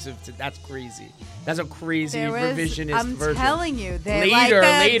exclusive to. That's crazy. That's a crazy There was, revisionist I'm version. telling you, they Later,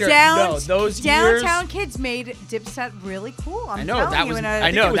 like the later. No, those downtown years- kids made Dipset really cool. I know that was. I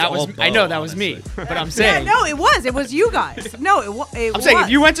think know it was that all was. Bo, I know that was me. honestly. But I'm Yeah, saying. no, it was. It was you guys. No, it I'm was. saying if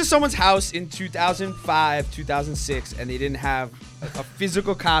you went to someone's house in 2005, 2006, and they didn't have a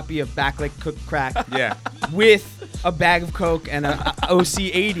physical copy of Backlight Cooked Crack Yeah. with a bag of Coke and a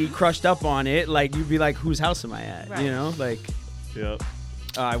OC80 crushed up on it, like you'd be like, "Whose house am I at?" Right. You know, like. Yep.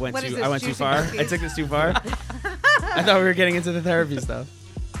 I went What is too. this, I went too juicy far. I cookies? took this too far. I thought we were getting into the therapy stuff.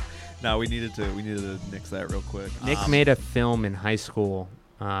 No, we needed to nix that real quick. Nick made a film in high school.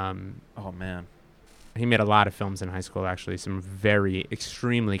 Oh man. He made a lot of films in high school, actually. Some very,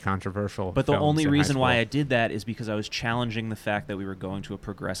 extremely controversial. But the films only in high reason why I school. did that is because I was challenging the fact that we were going to a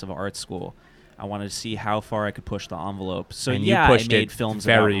progressive art school. I wanted to see how far I could push the envelope. So And you yeah, I pushed made it films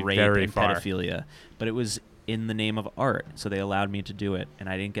very, about rape very and far. pedophilia, but it was in the name of art, so they allowed me to do it, and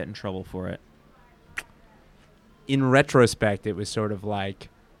I didn't get in trouble for it. In retrospect, it was sort of like,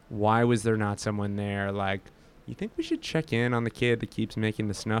 why was there not someone there? Like, you think we should check in on the kid that keeps making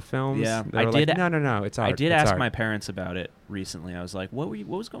the snuff films? Yeah, They I were did Like, a- no, it's art. I did it's ask art." my parents about it recently. I was like, "What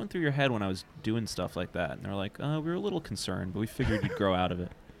was going through your head when I was doing stuff like that?" And they're like, "We were a little concerned, but we figured you'd grow out of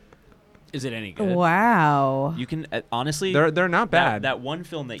it." Is it any good? Wow. You can honestly, They're not bad. That one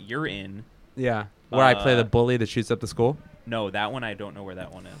film that you're in. Yeah. Where I play the Uh, bully that shoots up the school? No, that one I don't know where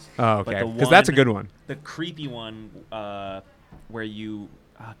that one is. Oh, but okay. the Because that's a one- good one. The creepy one, where you,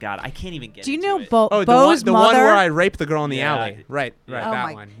 oh God, I can't even get. Do you into know it. Oh, Bo's the mother? one where I raped the girl in the Yeah. alley. Right, Yeah. Oh that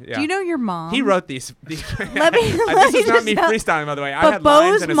my- one. Yeah. Do you know your mom? He wrote these. Let me- this let is me not just me tell- freestyling, by the way. I But had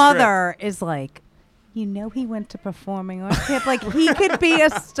lines Bo's and a mother is like, you know, he went to performing arts camp. Like, he could be a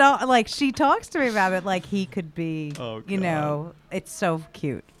star. Like, she talks to me about it. Like, he could be, Oh, you know, it's so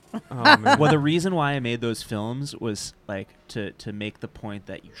cute. script. Oh, man. Well, the reason why I made those films was like to make the point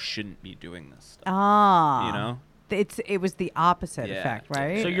that you shouldn't be doing this stuff. Ah. You know? It was the opposite Yeah. effect,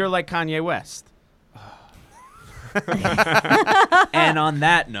 right? So you're like Kanye West. And on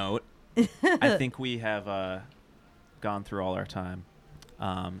that note, I think we have gone through all our time.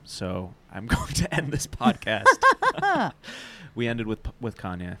 So I'm going to end this podcast. We ended with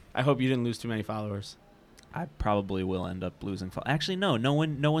Kanye. I hope you didn't lose too many followers. I probably will end up losing. Actually, no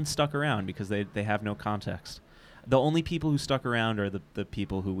one stuck around because they have no context. The only people who stuck around are the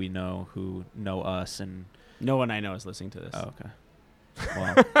people who we know, who know us. And No one I know is listening to this. oh, okay.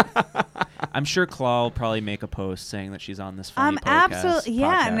 Well, I'm sure Claw will probably make a post saying that she's on this funny podcast. Absolutely,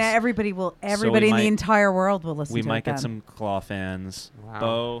 yeah. And podcast. everybody in might- the entire world will listen We to might it get then. some Claw fans. Wow.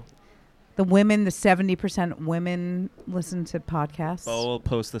 Bo The women, the 70% women listen to podcasts. will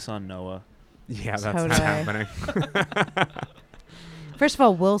post this on Noah. Yeah, that's Totally. not happening. First of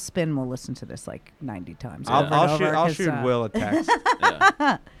all, Will Spin will listen to this like 90 times. I'll, over I'll and shoot. over I'll 'cause, shoot Will a text.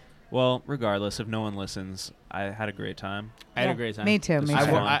 Yeah. Well, regardless, if no one listens, I had a great time. I had Yeah, a great time. me too, This me was I,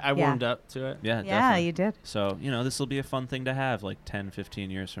 too. fun. I Yeah. warmed up to it. Yeah, Yeah, definitely. you did. So, this will be a fun thing to have like 10, 15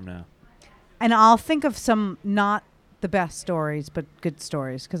 years from now. And I'll think of some not the best stories, but good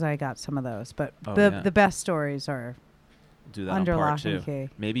stories because I got some of those. But Oh, the yeah. the best stories are Do that under on part lock and 2. key.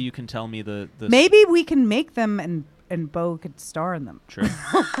 Maybe you can tell me the Maybe we can make them and Bo could star in them. True.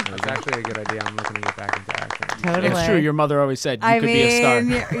 That's actually a good idea. I'm looking to get back into acting. Totally. It's true. Your mother always said you I could mean,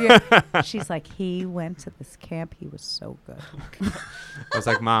 be a star. she's like, he went to this camp. He was so good. I was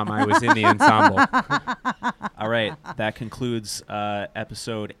like, Mom, I was in the ensemble. All right, that concludes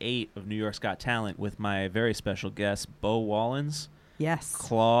episode 8 of New York's Got Talent with my very special guests, Bo Wallens, Yes.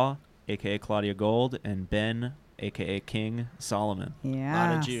 Claw, a.k.a. Claudia Gold, and Ben, a.k.a. King Solomon. Yeah.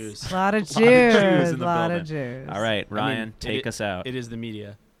 Lot of Jews. A lot of Lot of Jews Jews. in the Lot of building. Jews. All right, I Ryan, mean, take us out. It is the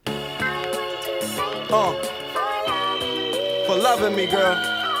media. For loving me, girl.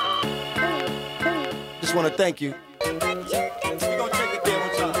 Just wanna thank you. We gon' take it there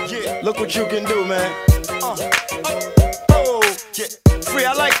one time. Yeah. Look what you can do, man. Oh, yeah. Free,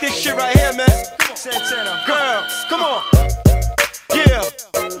 I like this shit right here, man. Santana. Girl, come on. Yeah,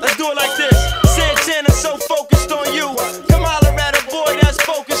 let's do it like this. Santana so focused on you. Come holler at a boy that's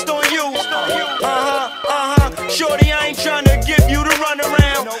focused on you. Shorty, I ain't trying to give you the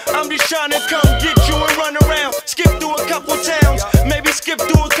runaround. I'm just trying to come get you and run around. Skip through a couple towns, maybe skip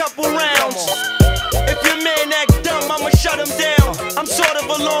through a couple rounds. If your man act dumb,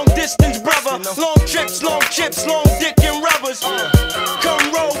 a long distance brother. Long trips, long chips, long dick and rubbers. Come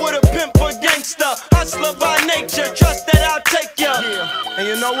roll with a pimp or gangster. Hustler by nature, trust that I'll take ya. And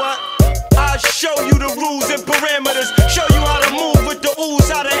you know what? I'll show you the rules and parameters. Show you how to move with the ooze,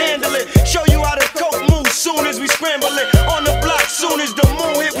 how to handle it. Show you how the coke moves soon as we scramble it. On the block, soon as the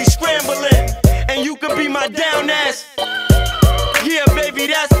moon hit, we scrambling. And you can be my down ass. Yeah, baby,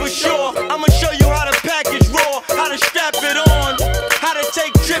 that's for sure. I'ma show you how to package raw, how to strap it on, how to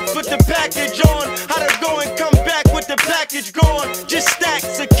take trips with the package on, how to go and come back with the package gone. Just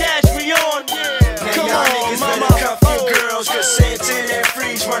stacks of cash we on. Come y'all on, niggas mama. better cuff your girls, cause Santana and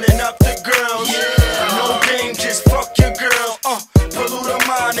Freeze running up the girls. No game, just fuck your girl. Pollute her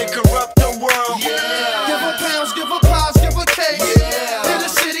mind and corrupt the world. Give her pounds, give her pies, give her cakes. Hit a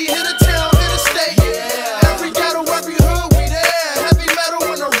city, hit a town, hit a state. Every ghetto, every hood, we there. Heavy metal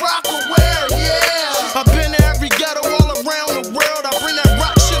in a rock aware, yeah. I've been to every ghetto all around the world. I bring that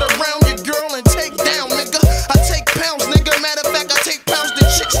rock shit around your girl and take down, nigga. I take pounds, nigga. Matter of fact, I take pounds to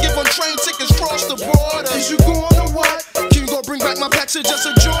chicks. Give them train tickets cross the border. Is you going to what? Can you go bring back my packs or just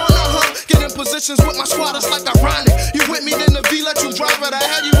a joint, Get in positions with my squatters like ironic. You with me, then the V let you drive it. I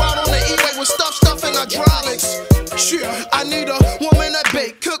had you out on the E-way with stuff and hydraulics. Sure, I need a woman that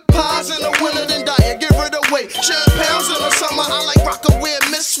bake, cook pies in the winter, then diet, get rid of weight. Share pounds in the summer, I like Rockaway,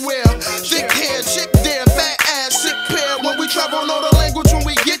 Miss Wear. Thick hair, chick there, fat ass, sick pair. When we travel, know the language when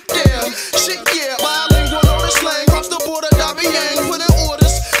we get there. Shit, yeah, bilingual, know the slang. Cross the border, Dobby Yang, put in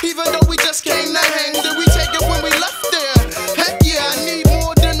orders. Even though we just came to hang, did we take it when we left there? Heck yeah, I need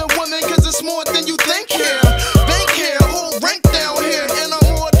more than a woman, cause it's more than you think here. Bank here, whole rank down here. And I'm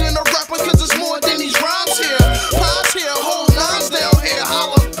more than a rapper, cause it's more than these rhymes here. Pies here, whole nines down here,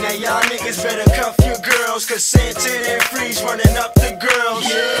 holla. Now y'all niggas better cuff your girls, cause Santana and Freeze running up the girls.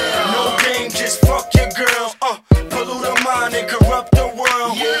 No game, just fuck your girl. Pollute her mind and corrupt the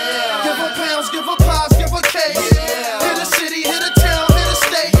world.